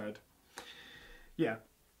dark side. Yeah.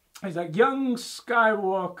 He's like, young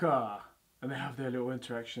Skywalker. And they have their little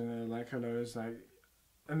interaction. They're like, hello. It's like,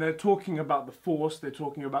 and they're talking about the Force. They're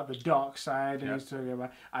talking about the dark side. And he's talking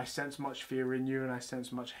about, I sense much fear in you and I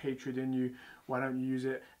sense much hatred in you. Why don't you use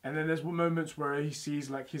it? And then there's moments where he sees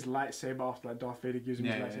like his lightsaber after like Darth Vader gives him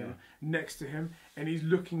his lightsaber next to him. And he's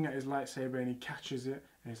looking at his lightsaber and he catches it.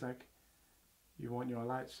 And he's like, you want your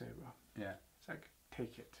lightsaber? Yeah. It's like,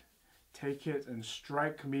 take it. Take it and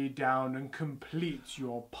strike me down and complete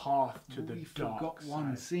your path to the dark side. We forgot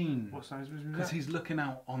one scene. What sign was that? Because he's looking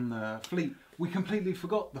out on the fleet. We completely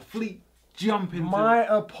forgot the fleet jump into... My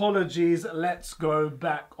apologies. Let's go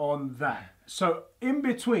back on that. So, in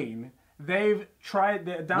between, they've tried...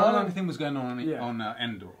 While everything was going on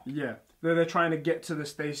Endor. Yeah. They're trying to get to the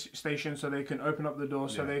station so they can open up the door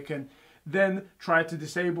so they can... then try to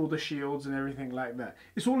disable the shields and everything like that.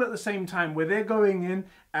 It's all at the same time where they're going in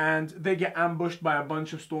and they get ambushed by a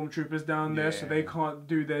bunch of stormtroopers down there, so they can't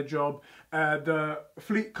do their job. The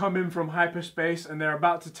fleet come in from hyperspace and they're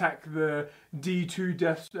about to attack the D2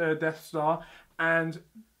 Death Star, and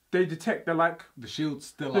they detect, they're like... The shield's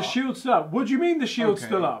still up. The shield's still up. What do you mean the shield's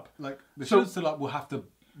still up? Like, the shield's still up, we'll have to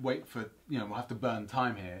wait for, we'll have to burn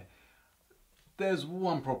time here. There's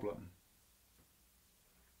one problem.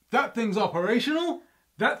 That thing's operational?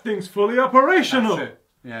 That thing's fully operational! That's it.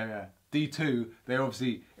 Yeah. D2, they're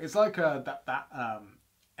obviously... It's like that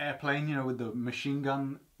airplane, with the machine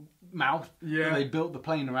gun mouth. Yeah. They built the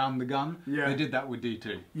plane around the gun. Yeah. They did that with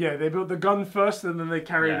D2. Yeah, they built the gun first and then they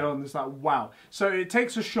carried on. It's like, wow. So it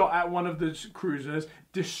takes a shot at one of the cruisers,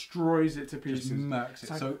 destroys it to pieces. Just murks it.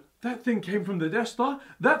 Like, so that thing came from the Death Star?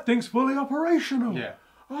 That thing's fully operational. Yeah.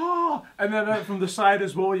 Oh, and then from the side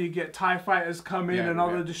as well, you get TIE fighters come in and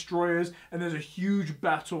other destroyers, and there's a huge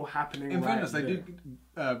battle happening. In fairness, they do.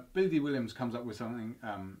 Billy D. Williams comes up with something,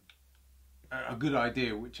 a good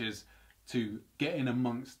idea, which is to get in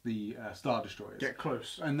amongst the Star Destroyers. Get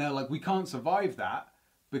close. And they're like, we can't survive that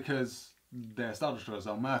because their Star Destroyers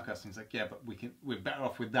will murk us. And he's like, yeah, but we're better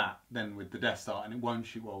off with that than with the Death Star, and it won't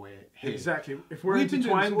shoot while we're here. Exactly. If we're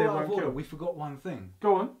intertwined, they won't kill. We forgot one thing.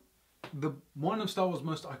 Go on. One of Star Wars'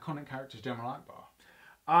 most iconic characters, General Akbar.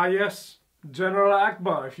 Ah, yes. General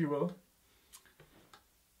Akbar, if you will.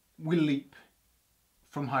 We leap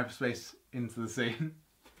from hyperspace into the scene.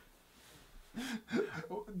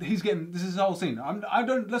 He's getting... This is the whole scene.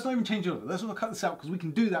 Let's not even change the order. Let's not cut this out because we can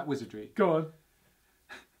do that wizardry. Go on.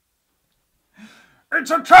 It's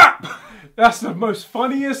a trap! That's the most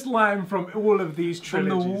funniest line from all of these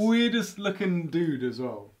trilogies. From the weirdest looking dude as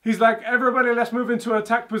well. He's like, everybody, let's move into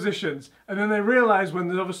attack positions. And then they realise when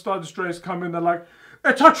the other Star Destroyers come in, they're like,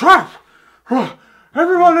 it's a trap!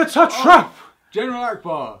 Everyone, it's a trap! General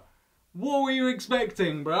Akbar, what were you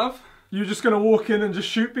expecting, bruv? You're just going to walk in and just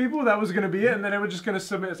shoot people? That was going to be it? And then they were just going to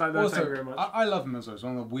submit. It's like, thank you very much. I love him as well. He's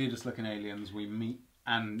one of the weirdest looking aliens we meet.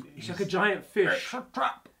 And he's like a giant fish. It's a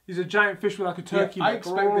trap! He's a giant fish with like a turkey. Yeah, I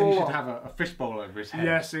expect that he should have a fishbowl over his head.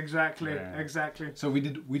 Yes, exactly, exactly. So we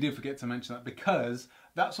did forget to mention that because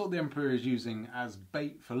that's what the Emperor is using as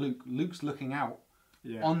bait for Luke. Luke's looking out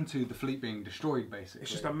onto the fleet being destroyed, basically. It's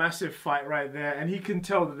just a massive fight right there, and he can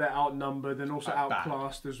tell that they're outnumbered and also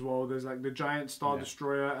outclassed as well. There's like the giant Star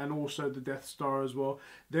Destroyer and also the Death Star as well.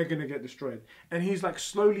 They're gonna get destroyed, and he's like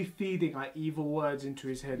slowly feeding like evil words into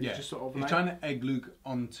his head. He's just sort of he's trying to egg Luke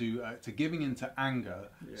onto to giving into anger,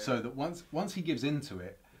 so that once he gives into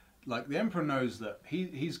it, like the Emperor knows that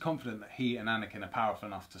he's confident that he and Anakin are powerful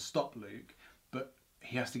enough to stop Luke, but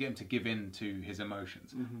he has to get him to give in to his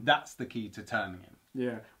emotions. That's the key to turning him.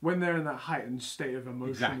 Yeah, when they're in that heightened state of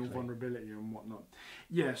emotional vulnerability and whatnot.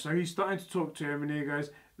 Yeah, so he's starting to talk to him and he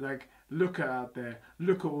goes, like, look out there,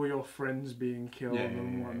 look at all your friends being killed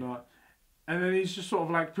and whatnot. And then he's just sort of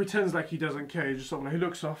like, pretends like he doesn't care, he just sort of like, he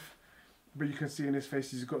looks off, but you can see in his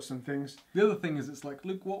face he's got some things. The other thing is, it's like,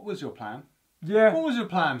 Luke, what was your plan? Yeah. What was your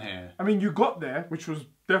plan here? I mean, you got there, which was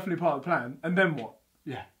definitely part of the plan, and then what?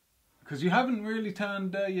 Yeah. Because you haven't really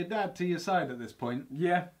turned your dad to your side at this point.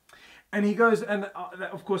 Yeah. And he goes, and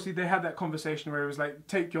of course they had that conversation where it was like,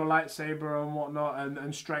 take your lightsaber and whatnot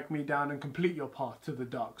and strike me down and complete your path to the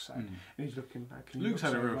dark side. And he's looking back. And Luke's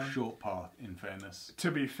had a real short path, in fairness.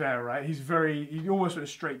 To be fair, right? He almost went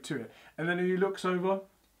straight to it. And then he looks over,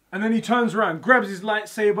 and then he turns around, grabs his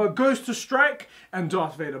lightsaber, goes to strike, and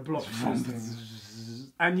Darth Vader blocks this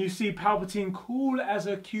thing. And you see Palpatine cool as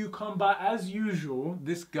a cucumber as usual.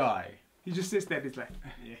 This guy. He just sits there, he's like,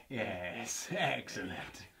 yes,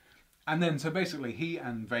 excellent. And then, so basically, he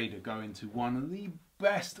and Vader go into one of the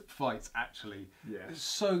best fights, actually. Yeah. It's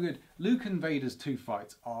so good. Luke and Vader's two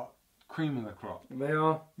fights are cream of the crop. They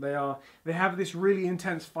are. They have this really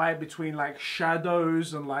intense fight between, like,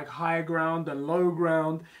 shadows and, like, high ground and low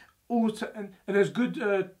ground. And there's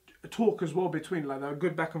good talk as well between, like, a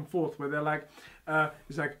good back and forth where they're like,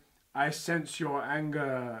 it's like, I sense your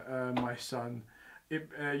anger, my son.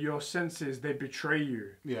 Your senses, they betray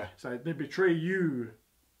you. Yeah. It's like, they betray you.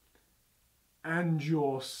 And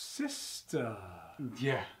your sister.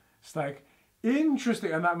 Yeah. It's like,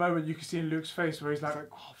 interesting. And that moment you can see in Luke's face where he's like,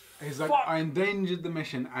 oh, he's like, I endangered the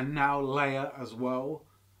mission and now Leia as well.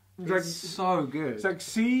 It's like, so good. It's like,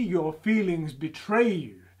 see, your feelings betray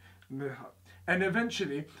you. And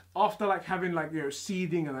eventually, after like having like,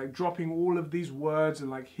 seething and like dropping all of these words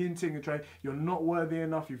and like hinting and trying, you're not worthy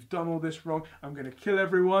enough, you've done all this wrong, I'm going to kill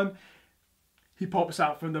everyone. He pops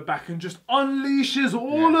out from the back and just unleashes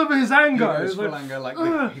all of his anger. He goes full anger,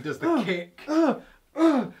 like he does the kick.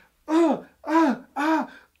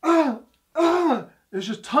 There's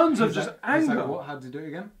just tons of just anger. Like, what? How did you do it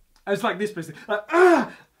again? It's like this, basically. Like,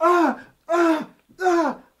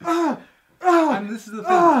 and this is the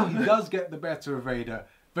thing. He does get the better of Vader.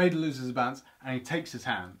 Vader loses his balance and he takes his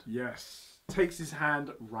hand. Yes. Takes his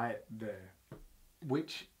hand right there.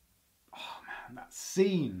 which, oh man, that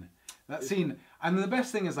scene, and the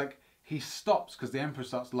best thing is like he stops because the Emperor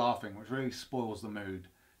starts laughing, which really spoils the mood.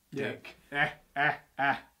 Dick.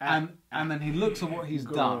 And then he looks at what he's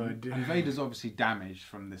done, and Vader's obviously damaged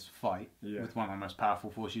from this fight with one of the most powerful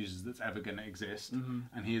Force users that's ever going to exist,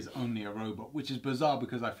 and he is only a robot, which is bizarre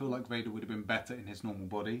because I feel like Vader would have been better in his normal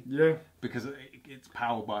body. Yeah. Because it's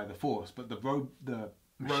powered by the Force, but the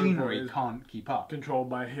machinery can't keep up. Controlled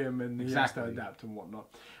by him, and he has to adapt and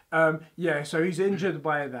whatnot. Yeah, so he's injured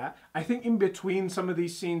by that. I think in between some of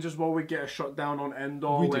these scenes as well, we get a shot down on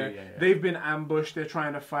Endor where they've been ambushed, they're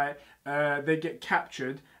trying to fight, they get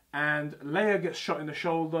captured, and Leia gets shot in the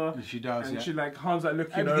shoulder. And she does, and she like, Han's like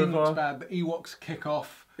looking Everything over. looks bad, the Ewoks kick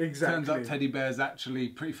off. Exactly. Turns out Teddy Bear's actually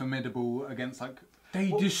pretty formidable against like...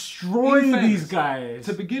 They destroy these guys.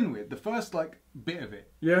 To begin with, the first like bit of it,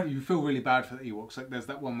 you feel really bad for the Ewoks. Like there's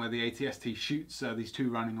that one where the AT-ST shoots these two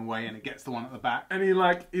running away, and it gets the one at the back. And he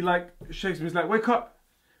shakes him. He's like, wake up,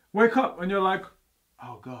 and you're like,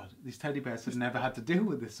 oh god, these teddy bears have never had to deal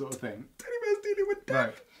with this sort of thing. Teddy bears dealing with death.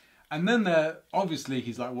 Right. And then obviously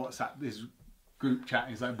he's like, WhatsApp this group chat.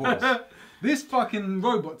 He's like, boss, this fucking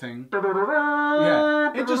robot thing,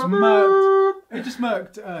 it just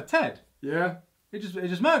murked Ted. Yeah. It just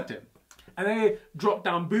murked him. And they dropped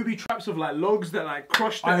down booby traps of like logs that like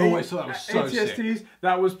crushed the I always thought that was so AT-STs. sick.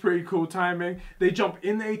 That was pretty cool timing. They jump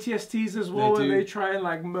in the AT-STs as well, and they try and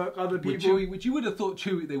like murk other people. Which you would have thought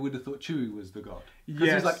they would have thought Chewie was the god.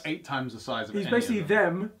 Because he's like 8 times the size of He's basically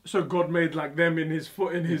them, so God made like them in his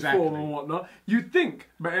form and whatnot. You'd think,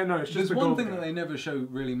 but no, it's just There's one thing that they never show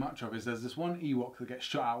really much of is there's this one Ewok that gets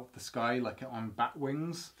shot out of the sky like on bat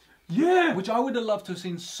wings. Yeah. Which I would have loved to have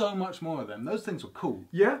seen so much more of them. Those things were cool.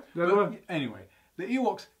 Yeah. But anyway, the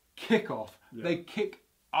Ewoks kick off. Yeah. They kick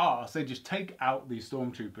ass. They just take out these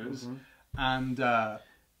stormtroopers. And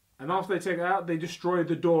after they take it out, they destroy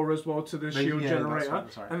the door as well to the shield generator.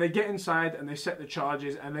 That's right. And they get inside and they set the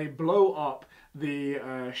charges and they blow up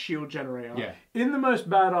the shield generator. Yeah. In the most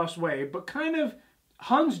badass way, but kind of...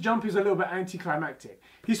 Han's jump is a little bit anticlimactic.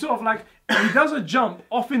 He's sort of like, he does a jump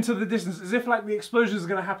off into the distance as if like the explosion is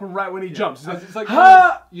going to happen right when he jumps. It's like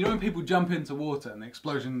you know when people jump into water and the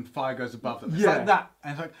explosion fire goes above them? It's like that.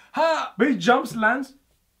 And it's like, ha! But he jumps, lands,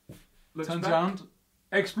 turns around,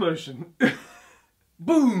 explosion.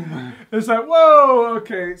 Boom! It's like, whoa,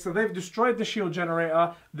 okay. So they've destroyed the shield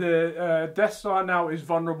generator. The Death Star now is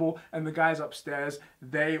vulnerable, and the guys upstairs,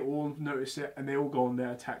 they all notice it, and they all go on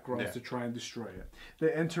their attack runs to try and destroy it.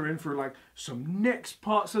 They enter in through like some next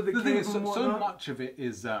parts of the kingdom. So much of it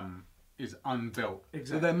is unbuilt.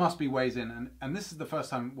 Exactly. So there must be ways in, and this is the first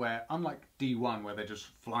time where, unlike D1, where they're just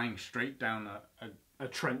flying straight down a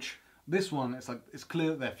trench. This one, it's clear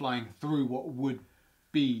that they're flying through what would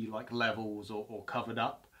be like levels or covered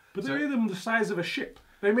up. But they made them the size of a ship.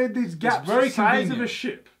 They made these gaps the size of a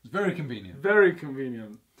ship. It's very convenient. Very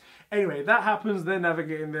convenient. Anyway, that happens. They're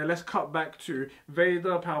navigating there. Let's cut back to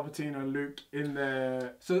Vader, Palpatine, and Luke in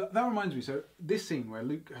their... So that reminds me. So this scene where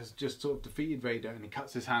Luke has just sort of defeated Vader and he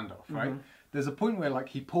cuts his hand off, right? There's a point where like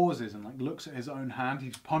he pauses and like looks at his own hand.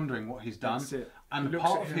 He's pondering what he's done. That's it. And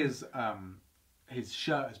part of his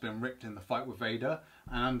shirt has been ripped in the fight with Vader,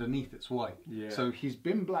 and underneath it's white. Yeah. So he's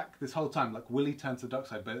been black this whole time. Like, will he turn to the dark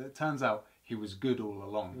side? But it turns out he was good all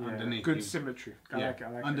along. Yeah. Underneath, good symmetry. I like it.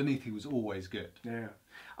 Underneath, he was always good. Yeah,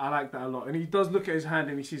 I like that a lot. And he does look at his hand,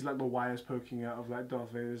 and he sees like the wires poking out of like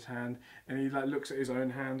Darth Vader's hand, and he like looks at his own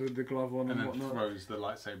hand with the glove on and whatnot. And then throws the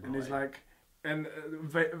lightsaber. And he's like, and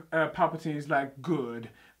Palpatine is like, good.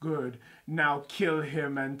 Now kill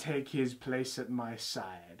him and take his place at my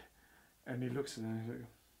side. And he looks at him and he's like,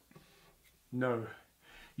 no,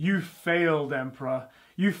 you failed, Emperor.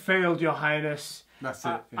 You failed, Your Highness. That's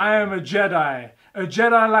it. I am a Jedi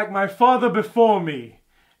like my father before me.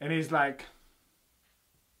 And he's like,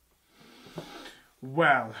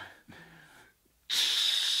 well,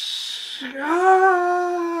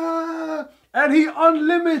 and he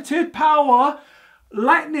unlimited power,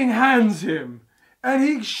 lightning hands him, and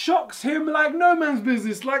he shocks him like no man's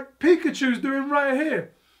business, like Pikachu's doing right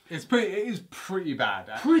here. It is pretty bad,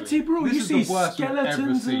 actually. Pretty brutal. You see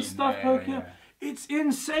skeletons and stuff poking up. It's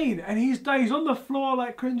insane. And he's on the floor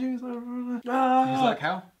like cringing. He's like, ah. He's like,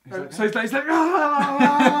 how? He's like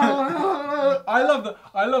ah.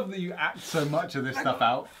 I love that you act so much of this stuff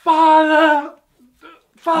out. Father,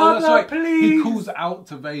 please. He calls out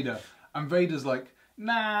to Vader, and Vader's like,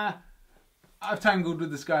 nah, I've tangled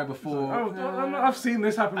with this guy before. I've seen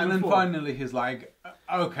this happen before. And then finally he's like,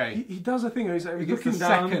 okay. He does a thing. He's he gets the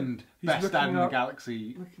second best dad in the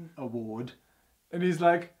galaxy award. And he's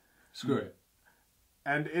like, screw it.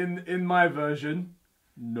 And in my version,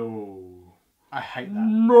 no. I hate that.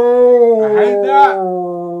 No! I hate that!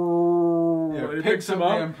 Yeah, He picks up the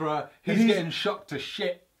Emperor. He's getting shocked to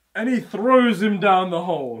shit. And he throws him down the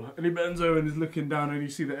hole. And he bends over and is looking down, and you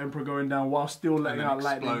see the Emperor going down while still letting out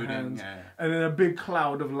lightning hands. Yeah. And then a big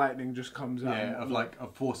cloud of lightning just comes out. Yeah, of like a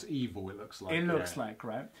force evil, it looks like. It looks like,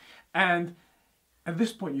 right? And at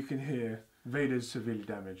this point you can hear Vader's severely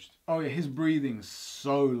damaged. Oh yeah, his breathing's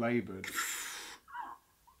so laboured.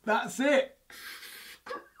 That's it!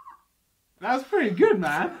 That's pretty good,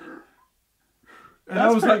 man. And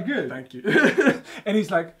I was like, good. Thank you. And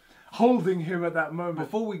he's like holding him at that moment.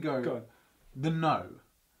 Before we go the no.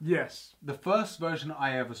 Yes. The first version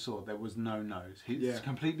I ever saw, there was no nose. He's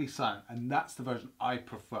completely silent, and that's the version I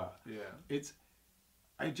prefer. Yeah. It's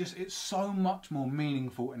so much more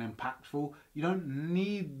meaningful and impactful. You don't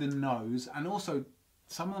need the nose, and also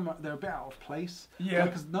some of them they're a bit out of place. Yeah.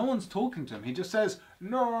 Because no one's talking to him. He just says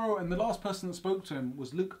no, and the last person that spoke to him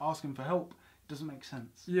was Luke asking for help. Doesn't make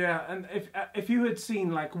sense. Yeah, and if you had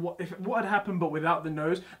seen like what had happened but without the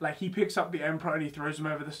nose, like he picks up the Emperor and he throws him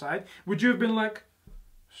over the side, would you have been like,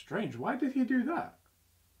 strange, why did he do that?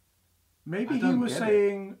 Maybe he was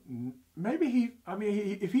saying,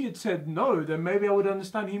 if he had said no, then maybe I would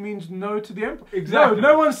understand he means no to the Emperor. Exactly.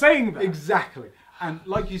 No one's saying that. Exactly. And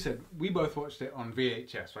like you said, we both watched it on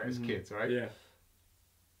VHS, right, as kids, right? Yeah.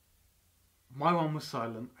 My one was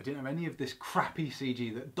silent. I didn't have any of this crappy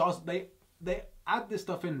CG that does... They add this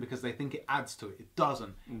stuff in because they think it adds to it. It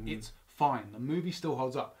doesn't. It's fine. The movie still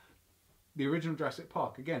holds up. The original Jurassic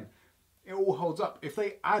Park, again, it all holds up. If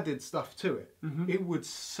they added stuff to it, it would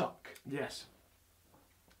suck. Yes.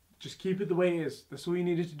 Just keep it the way it is. That's all you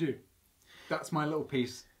needed to do. That's my little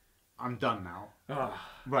piece. I'm done now.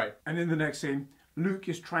 Right. And in the next scene, Luke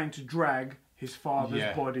is trying to drag his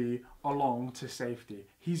father's body along to safety.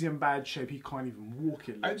 He's in bad shape. He can't even walk,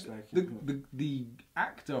 it looks like. The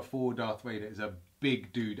actor for Darth Vader is a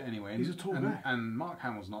big dude anyway. He's a tall guy. And Mark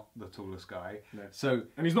Hamill's not the tallest guy. No. So,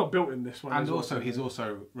 and he's not built in this one. And also, he's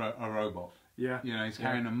also a robot. Yeah. You know, he's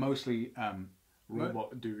carrying a mostly...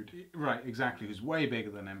 robot dude. Right, exactly. Who's way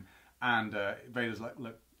bigger than him. And Vader's like,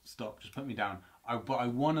 look, stop, just put me down. But I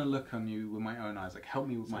want to look on you with my own eyes. Like, help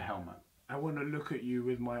me with my helmet. I want to look at you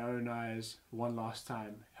with my own eyes one last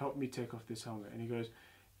time. Help me take off this helmet. And he goes,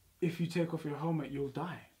 if you take off your helmet, you'll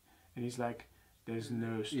die. And he's like, there's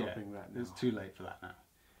no stopping that now. It's too late for that now.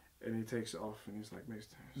 And he takes it off and he's like,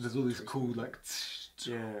 there's all these cool, like...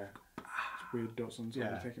 Yeah. Weird dots on top.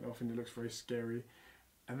 And taking it off and it looks very scary.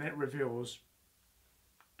 And then it reveals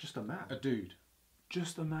just a man. A dude.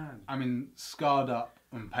 Just a man. I mean, scarred up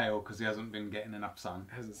and pale because he hasn't been getting enough sun.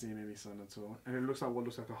 Hasn't seen any sun at all. And it looks like what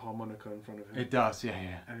looks like a harmonica in front of him. It does,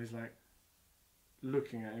 yeah. And he's like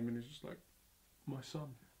looking at him and he's just like, my son.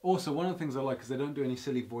 Also, one of the things I like is they don't do any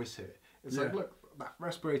silly voice here. It's like, look, that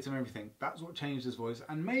respirator and everything, that's what changed his voice.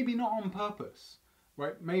 And maybe not on purpose,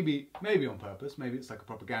 right? Maybe on purpose. Maybe it's like a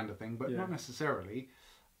propaganda thing, but not necessarily.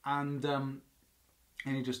 And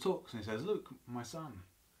he just talks and he says, look, my son,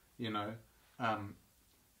 you know.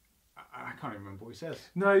 I can't even remember what he says.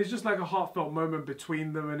 No, it's just like a heartfelt moment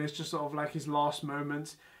between them, and it's just sort of like his last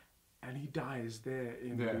moments, and he dies there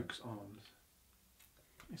in Luke's arms.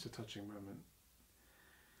 It's a touching moment.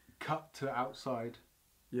 Cut to outside.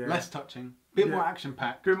 Yeah. Less touching. Bit more action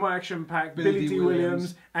packed. Bit more action packed. Billy D.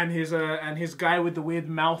 Williams and his guy with the weird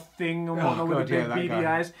mouth thing and whatnot with the big beady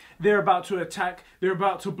eyes. They're about to attack. They're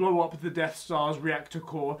about to blow up the Death Star's reactor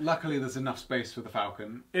core. Luckily, there's enough space for the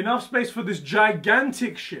Falcon. Enough space for this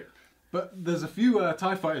gigantic ship. But there's a few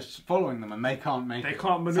TIE fighters following them, and they can't make it. They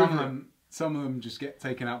can't maneuver. Some of them just get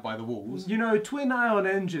taken out by the walls. You know, twin ion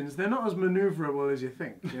engines, they're not as maneuverable as you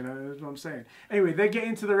think, you know, that's what I'm saying. Anyway, they get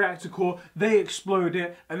into the reactor core, they explode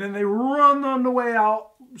it, and then they run on the way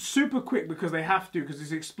out super quick because they have to, because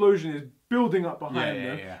this explosion is building up behind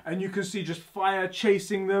them. And you can see just fire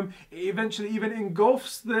chasing them. It eventually even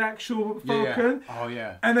engulfs the actual Falcon. Oh,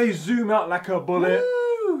 yeah. And they zoom out like a bullet.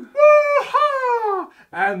 Woo!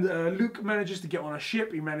 And Luke manages to get on a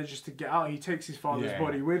ship. He manages to get out. He takes his father's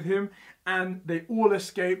body with him. And they all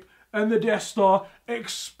escape. And the Death Star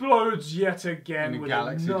explodes yet again. In a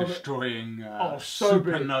galaxy-destroying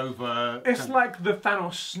supernova. It's like the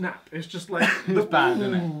Thanos snap. It's just like... It's bad,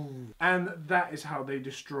 isn't it? And that is how they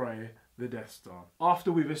destroy the Death Star.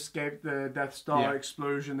 After we've escaped the Death Star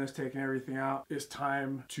explosion that's taken everything out, it's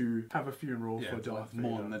time to have a funeral for Darth Vader.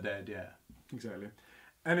 Mourn the dead, Exactly.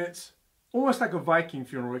 And it's... almost like a Viking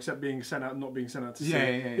funeral, except being sent out, not being sent out to sea.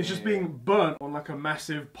 It's just being burnt on like a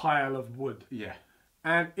massive pile of wood. Yeah.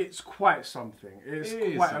 And it's quite something. It's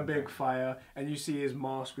quite a big fire, and you see his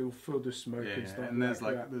mask will fill the smoke and stuff. And there's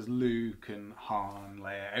there's Luke and Han,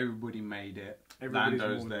 Leia. Everybody made it.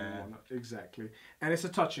 Lando's there. Exactly, and it's a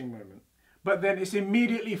touching moment. But then it's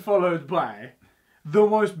immediately followed by the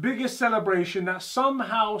most biggest celebration that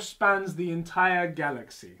somehow spans the entire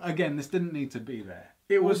galaxy. Again, this didn't need to be there.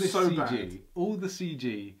 It was so CG, bad. All the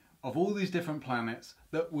CG of all these different planets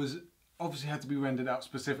that was obviously had to be rendered out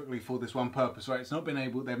specifically for this one purpose, right? It's not been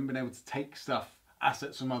able, they haven't been able to take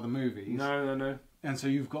assets from other movies. No. And so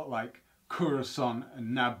you've got like Coruscant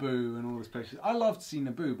and Naboo and all these places. I love to see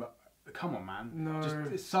Naboo, but come on, man. No.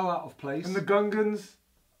 It's so out of place. And the Gungans,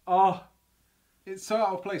 it's so out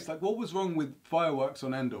of place. Like, what was wrong with fireworks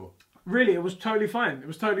on Endor? Really, it was totally fine. It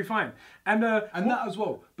was totally fine. And that as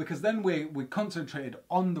well, because then we concentrated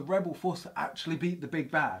on the rebel force to actually beat the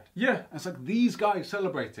big bad. Yeah. And it's like these guys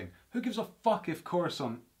celebrating. Who gives a fuck if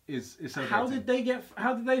Coruscant is celebrating?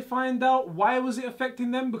 How did they find out? Why was it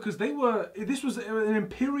affecting them? Because this was an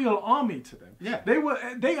imperial army to them. Yeah.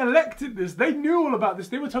 They elected this. They knew all about this.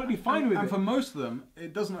 They were totally fine with it. And for most of them,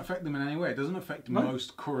 it doesn't affect them in any way. It doesn't affect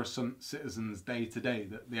most Coruscant citizens day to day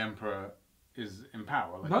that the Emperor is in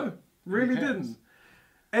power. Like, no. Really didn't.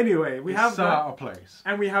 Anyway, we have so out of place.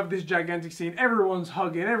 And we have this gigantic scene. Everyone's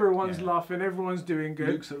hugging, everyone's laughing, everyone's doing good.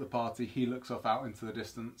 Luke's at the party. He looks off out into the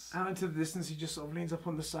distance. Out into the distance, he just sort of leans up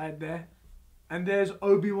on the side there. And there's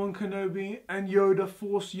Obi-Wan Kenobi and Yoda,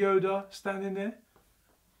 Force Yoda, standing there.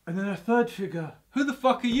 And then a third figure. Who the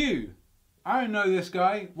fuck are you? I don't know this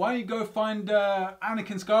guy. Why don't you go find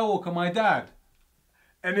Anakin Skywalker, my dad?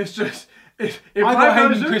 And it's just... I got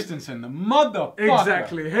Hayden Christensen, the motherfucker.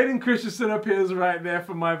 Exactly. Hayden Christensen appears right there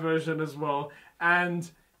for my version as well. And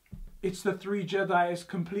it's the three Jedis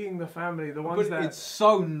completing the family. The ones that... it's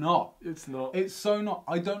so not. It's not. It's so not.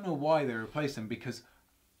 I don't know why they replaced them, because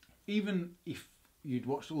even if you'd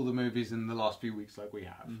watched all the movies in the last few weeks like we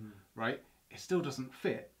have, right, it still doesn't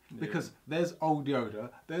fit. Because there's old Yoda,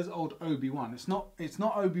 there's old Obi-Wan. It's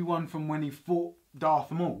not Obi-Wan from when he fought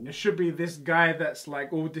Darth Maul. It should be this guy that's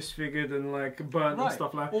like all disfigured and like burnt and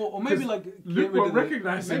stuff like that. Or maybe like Luke won't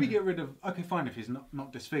recognize him. Maybe get rid of, okay fine if he's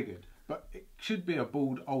not disfigured, but it should be a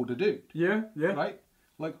bald older dude. Yeah. Right?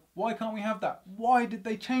 Like, why can't we have that? Why did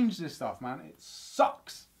they change this stuff, man? It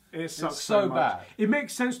sucks. It sucks so much. bad. It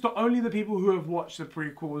makes sense to only the people who have watched the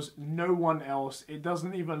prequels, no one else. It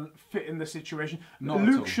doesn't even fit in the situation.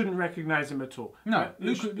 Luke shouldn't recognize him at all. No,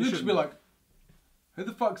 Luke should be like, who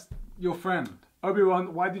the fuck's your friend?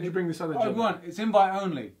 Obi-Wan, why did you bring this other Jedi? Obi-Wan, it's invite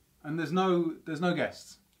only, and there's no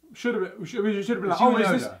guests. Should have been like,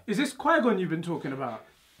 oh, is this Qui-Gon you've been talking about?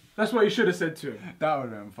 That's what you should have said to him. That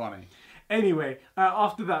would have been funny. Anyway,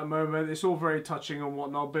 after that moment, it's all very touching and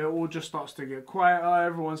whatnot, but it all just starts to get quieter.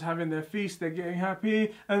 Everyone's having their feast, they're getting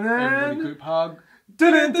happy, and then... everybody group hug.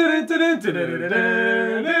 And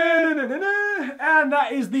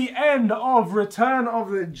that is the end of Return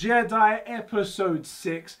of the Jedi Episode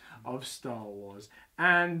 6 of Star Wars.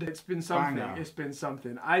 And it's been something. Banger. It's been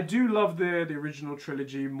something. I do love the original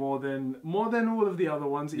trilogy more than all of the other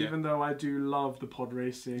ones, even though I do love the pod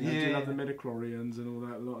racing. I do love the midichlorians and all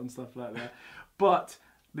that lot and stuff like that. But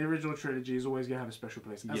the original trilogy is always going to have a special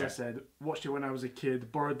place. As I said, watched it when I was a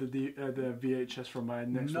kid, borrowed the VHS from my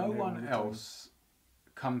next No one else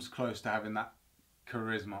comes close to having that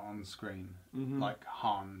charisma on screen, like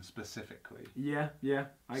Han specifically. Yeah,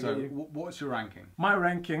 I get you. What's your ranking? My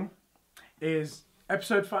ranking is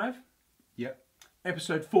Episode 5. Yep.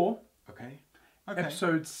 Episode 4. Okay.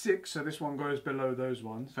 Episode 6, so this one goes below those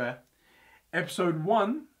ones. Fair. Episode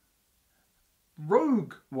 1.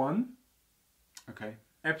 Rogue One. Okay.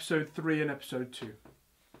 Episode 3 and Episode 2.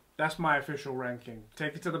 That's my official ranking.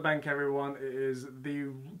 Take it to the bank, everyone. It is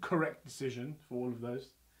the correct decision for all of those.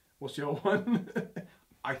 What's your one?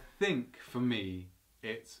 I think, for me,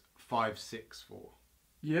 it's 5, 6, 4.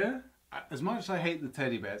 Yeah? As much as I hate the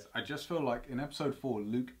teddy bears, I just feel like in Episode 4,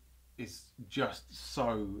 Luke is just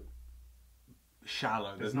so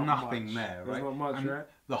shallow. There's nothing there, right? There's not much, right?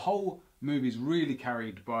 The whole movie's really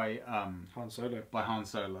carried by Han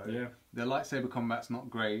Solo. Yeah. The lightsaber combat's not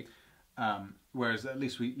great. Whereas at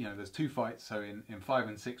least there's 2 fights. So in 5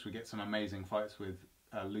 and 6, we get some amazing fights with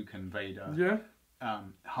Luke and Vader. Yeah.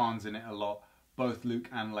 Han's in it a lot. Both Luke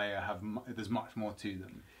and Leia there's much more to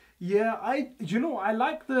them. Yeah, I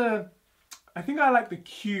think I like the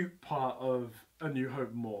cute part of A New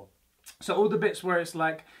Hope more. So all the bits where it's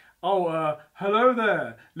like, oh, hello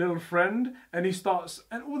there, little friend, and he starts,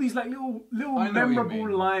 and all these like little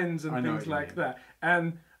memorable lines and things like that.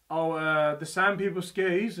 And Oh, the Sand People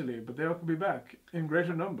scare easily, but they will be back in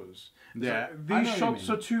greater numbers. Yeah, so these shots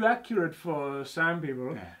are too accurate for Sand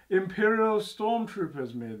People. Yeah. Imperial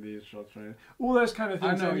stormtroopers made these shots, right? All those kind of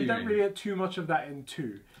things. You don't really get too much of that in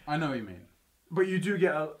 2. I know what you mean. But you do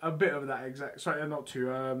get a bit of that exact. Sorry, not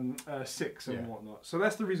 2. 6 and whatnot. So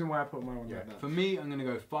that's the reason why I put my one like that. For me, I'm going to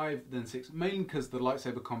go 5, then 6. Mainly because the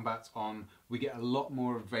lightsaber combat's on. We get a lot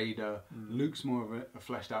more of Vader. Luke's more of a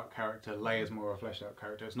fleshed out character. Leia's more of a fleshed out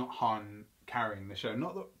character. It's not Han carrying the show.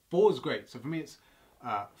 Not that 4 is great. So for me, it's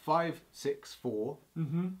 5, 6, 4,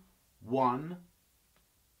 1,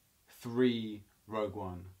 3, Rogue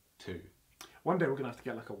One, 2. One day we're going to have to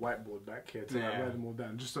get like a whiteboard back here to write them all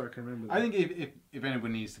down, just so I can remember them. I think if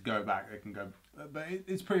anyone needs to go back, they can go. But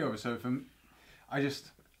it's pretty obvious. So from,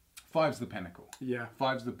 5's the pinnacle. Yeah.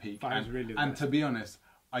 5's the peak. 5's really and to be honest,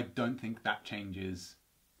 I don't think that changes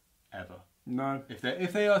ever. No. If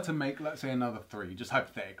they are to make, let's say, another 3, just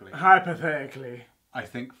hypothetically. Hypothetically. I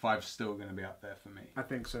think 5's still going to be up there for me. I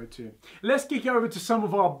think so too. Let's kick it over to some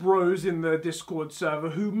of our bros in the Discord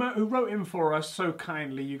server who wrote in for us so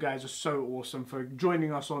kindly. You guys are so awesome for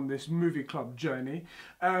joining us on this movie club journey.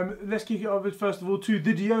 Let's kick it over first of all to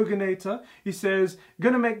the Dioganator. He says,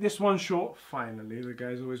 gonna make this one short. Finally, the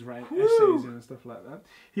guy's always writing essays and stuff like that.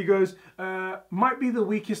 He goes, might be the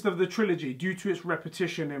weakest of the trilogy due to its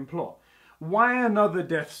repetition in plot. Why another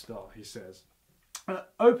Death Star, he says.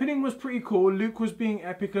 Opening was pretty cool. Luke was being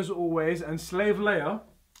epic as always, and Slave Leia.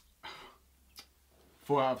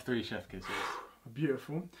 4 out of 3 chef kisses.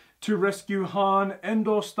 Beautiful. To rescue Han.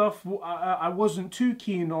 Endor stuff I wasn't too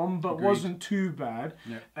keen on, but Agreed. wasn't too bad.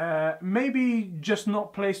 Yeah. Maybe just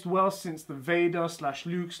not placed well since the Vader /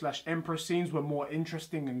 Luke / Emperor scenes were more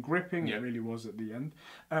interesting and gripping. Yeah. It really was at the end.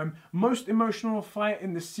 Most emotional fight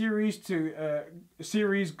in the series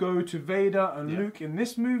go to Vader and Luke in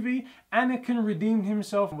this movie. Anakin redeemed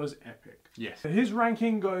himself and was epic. Yes. His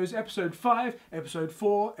ranking goes Episode 5, Episode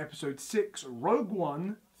 4, Episode 6, Rogue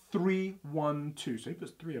One, 3, 1, 2. So he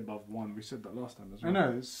puts 3 above 1. We said that last time as well. I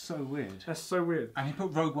know, it's so weird. That's so weird. And he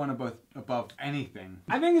put Rogue One above anything.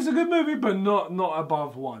 I think it's a good movie, but not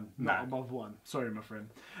above 1. Not above 1. Sorry, my friend.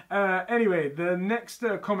 Anyway, the next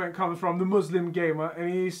comment comes from the Muslim Gamer,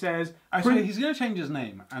 and he says... Actually, he's going to change his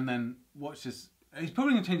name, and then watch this... He's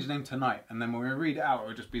probably going to change his name tonight, and then when we read it out,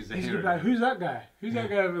 it'll just be Zahir. He's going to be like, who's that guy? Who's that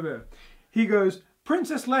guy over there? He goes,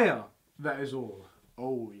 Princess Leia. That is all.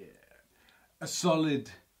 Oh, yeah. A solid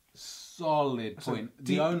point.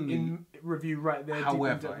 The only review right there.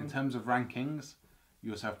 However, in terms of rankings,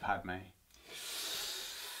 you also have Padme.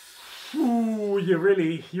 Ooh, you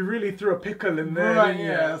really threw a pickle in there. Right,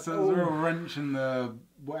 yeah. So there's a real wrench in the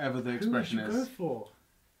whatever the expression is. Who would you go for?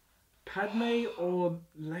 Padme or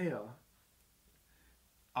Leia?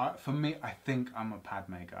 For me, I think I'm a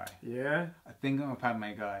Padme guy. Yeah. I think I'm a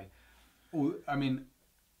Padme guy. I mean,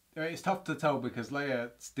 it's tough to tell because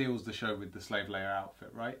Leia steals the show with the Slave Leia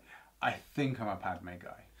outfit, right? I think I'm a Padme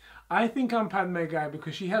guy. I think I'm Padme guy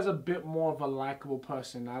because she has a bit more of a likable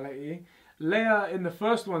personality. Leia, in the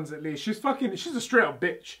first ones at least, she's a straight up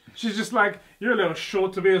bitch. She's just like, you're a little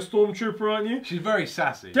short to be a stormtrooper, aren't you? She's very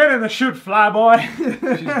sassy. Get in the chute, flyboy.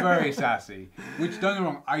 She's very sassy. Which, don't get me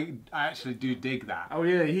wrong, I actually do dig that. Oh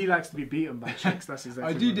yeah, he likes to be beaten by chicks. That's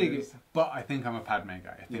exactly I do dig it, but I think I'm a Padme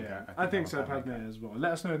guy. I think so, Padme as well.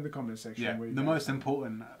 Let us know in the comment section. Yeah, the most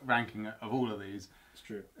important ranking of all of these. It's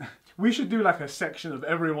true. We should do like a section of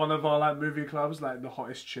every one of our like movie clubs, like the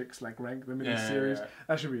hottest chicks, like rank them in the series. Yeah.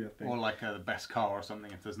 That should be a thing. Or like the best car or something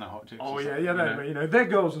if there's no hot chicks. Oh yeah, but you know they're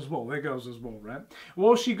girls as well. Right?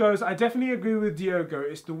 Well, she goes. I definitely agree with Diogo.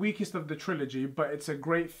 It's the weakest of the trilogy, but it's a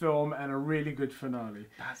great film and a really good finale.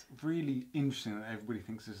 That's really interesting that everybody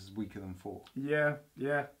thinks this is weaker than 4. Yeah,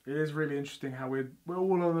 it is really interesting how we're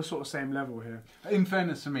all on the sort of same level here. In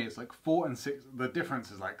fairness to me, it's like 4 and 6. The difference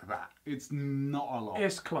is like that. It's not a lot.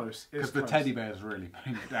 It's close. Because the teddy bear is really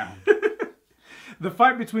putting it down. The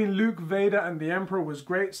fight between Luke, Vader, and the Emperor was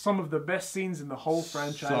great. Some of the best scenes in the whole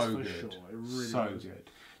franchise for sure. It really was good.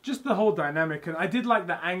 Just the whole dynamic, and I did like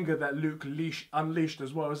the anger that Luke unleashed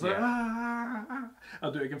as well. It was like,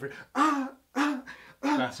 I'll do it again for you.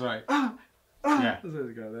 That's right. Yeah. There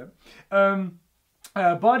we go there.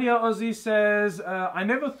 Bardia Ozzy says, I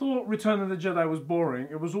never thought Return of the Jedi was boring.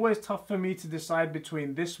 It was always tough for me to decide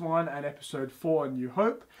between this one and Episode 4 A New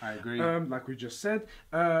Hope. I agree. Like we just said.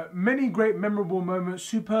 Many great memorable moments,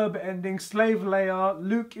 superb ending. Slave Leia,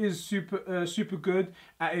 Luke is super good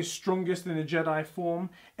at his strongest in a Jedi form.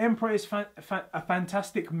 Emperor is a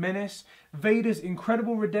fantastic menace. Vader's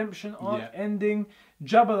incredible redemption arc ending.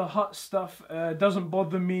 Jabba the Hutt stuff doesn't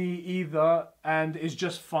bother me either, and is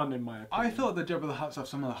just fun in my opinion. I thought the Jabba the Hutt stuff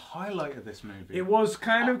some of the highlight of this movie. It was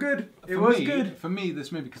kind of good. It was good. For me,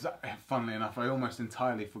 this movie, because funnily enough, I almost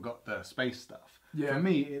entirely forgot the space stuff. Yeah. For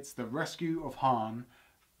me, it's the rescue of Han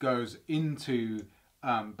goes into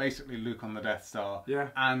basically Luke on the Death Star. Yeah.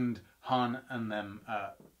 And Han and them,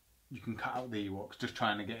 you can cut out the Ewoks just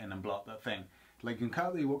trying to get in and block that thing. Like, you can cut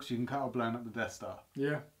out the Ewoks, you can cut out blowing up the Death Star.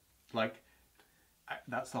 Yeah. Like,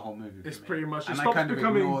 that's the whole movie. It's pretty much. And I kind of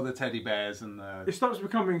ignore the teddy bears and the. It stops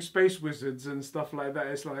becoming space wizards and stuff like that.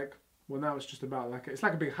 It's like, well, now it's just about like it's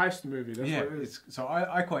like a big heist movie. That's what it is. So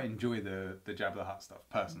I quite enjoy the Jabba the Hutt stuff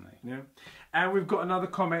personally. Yeah, and we've got another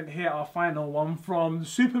comment here, our final one from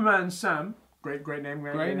Superman Sam. Great name.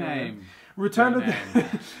 Great name. Return of the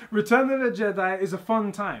Jedi is a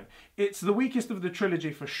fun time. It's the weakest of the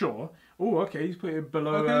trilogy for sure. Oh, okay, he's put it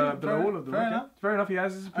below all of them. Fair enough. Fair enough. He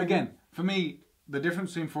has his opinion. Again, for me, the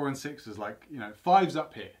difference between 4 and 6 is like, 5's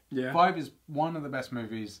up here. Yeah. 5 is one of the best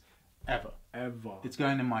movies ever. Ever. It's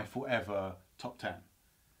going in my forever top 10.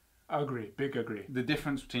 Agree. Big agree. The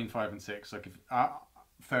difference between 5 and 6, like if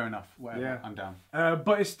fair enough, whatever. Yeah. I'm down.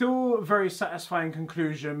 But it's still a very satisfying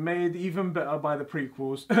conclusion, made even better by the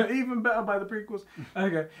prequels. Even better by the prequels.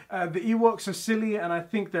 Okay. The Ewoks are silly, and I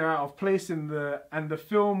think they're out of place and the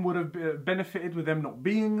film would have benefited with them not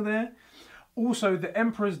being there. Also, the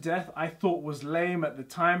Emperor's death I thought was lame at the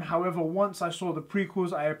time. However, once I saw the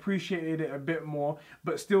prequels, I appreciated it a bit more,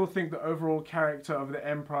 but still think the overall character of the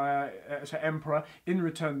Emperor in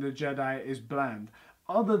Return of the Jedi is bland.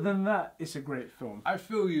 Other than that, it's a great film. I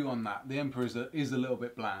feel you on that. The Emperor is a little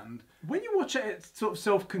bit bland. When you watch it, it's sort of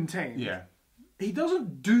self-contained. Yeah. He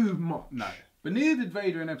doesn't do much. No. But neither did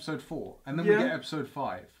Vader in Episode 4. And then we get Episode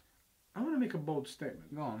 5. I want to make a bold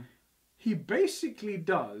statement. Go on. He basically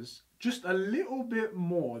does just a little bit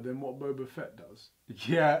more than what Boba Fett does.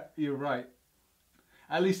 Yeah, you're right.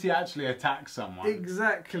 At least he actually attacks someone.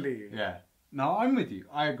 Exactly. Yeah. No, I'm with you.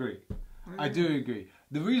 I agree. I do agree.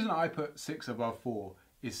 The reason I put 6 above 4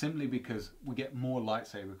 is simply because we get more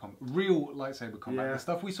lightsaber combat. Real lightsaber combat. Yeah. The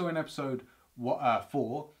stuff we saw in Episode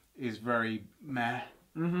 4 is very meh.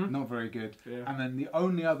 Not very good. Yeah. And then the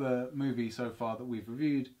only other movie so far that we've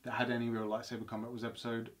reviewed that had any real lightsaber combat was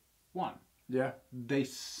Episode 1. Yeah. They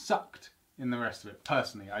sucked in the rest of it.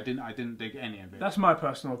 Personally, I didn't dig any of it. That's my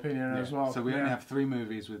personal opinion as well. So we only have 3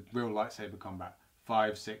 movies with real lightsaber combat.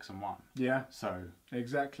 5, 6 and 1. Yeah. So.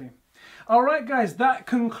 Exactly. Alright guys, that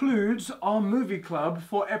concludes our movie club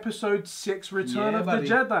for episode 6, Return of the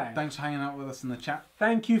Jedi. Thanks for hanging out with us in the chat.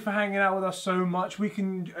 Thank you for hanging out with us so much. We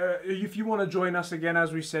can, if you want to join us again,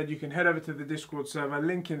 as we said, you can head over to the Discord server,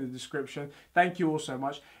 link in the description. Thank you all so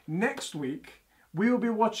much. Next week, we will be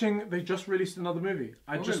watching, they just released another movie.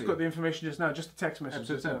 I just got the information just now, just a text message.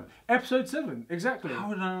 Episode 7. Episode 7, exactly. How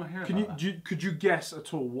did I not hear about that? Could you guess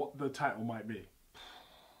at all what the title might be?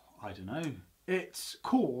 I don't know. It's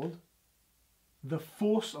called The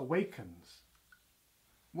Force Awakens.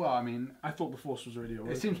 Well, I mean, I thought the Force was already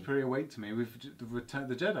awakened. It seems pretty awake to me.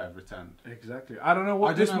 The Jedi have returned. Exactly. I don't know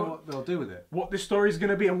what what they'll do with it. What this story is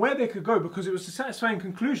going to be and where they could go, because it was a satisfying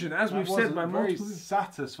conclusion, as we've said by multiple. Very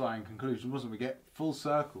satisfying conclusion, wasn't it? We get full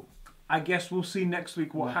circle. I guess we'll see next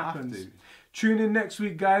week what happens. Tune in next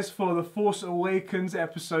week, guys, for The Force Awakens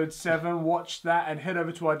episode 7. Watch that and head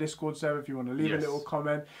over to our Discord server if you want to leave a little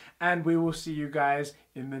comment. And we will see you guys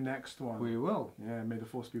in the next one. We will. Yeah, may the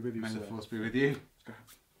Force be with you. May the Force be with you.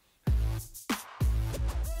 Let's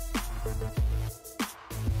go.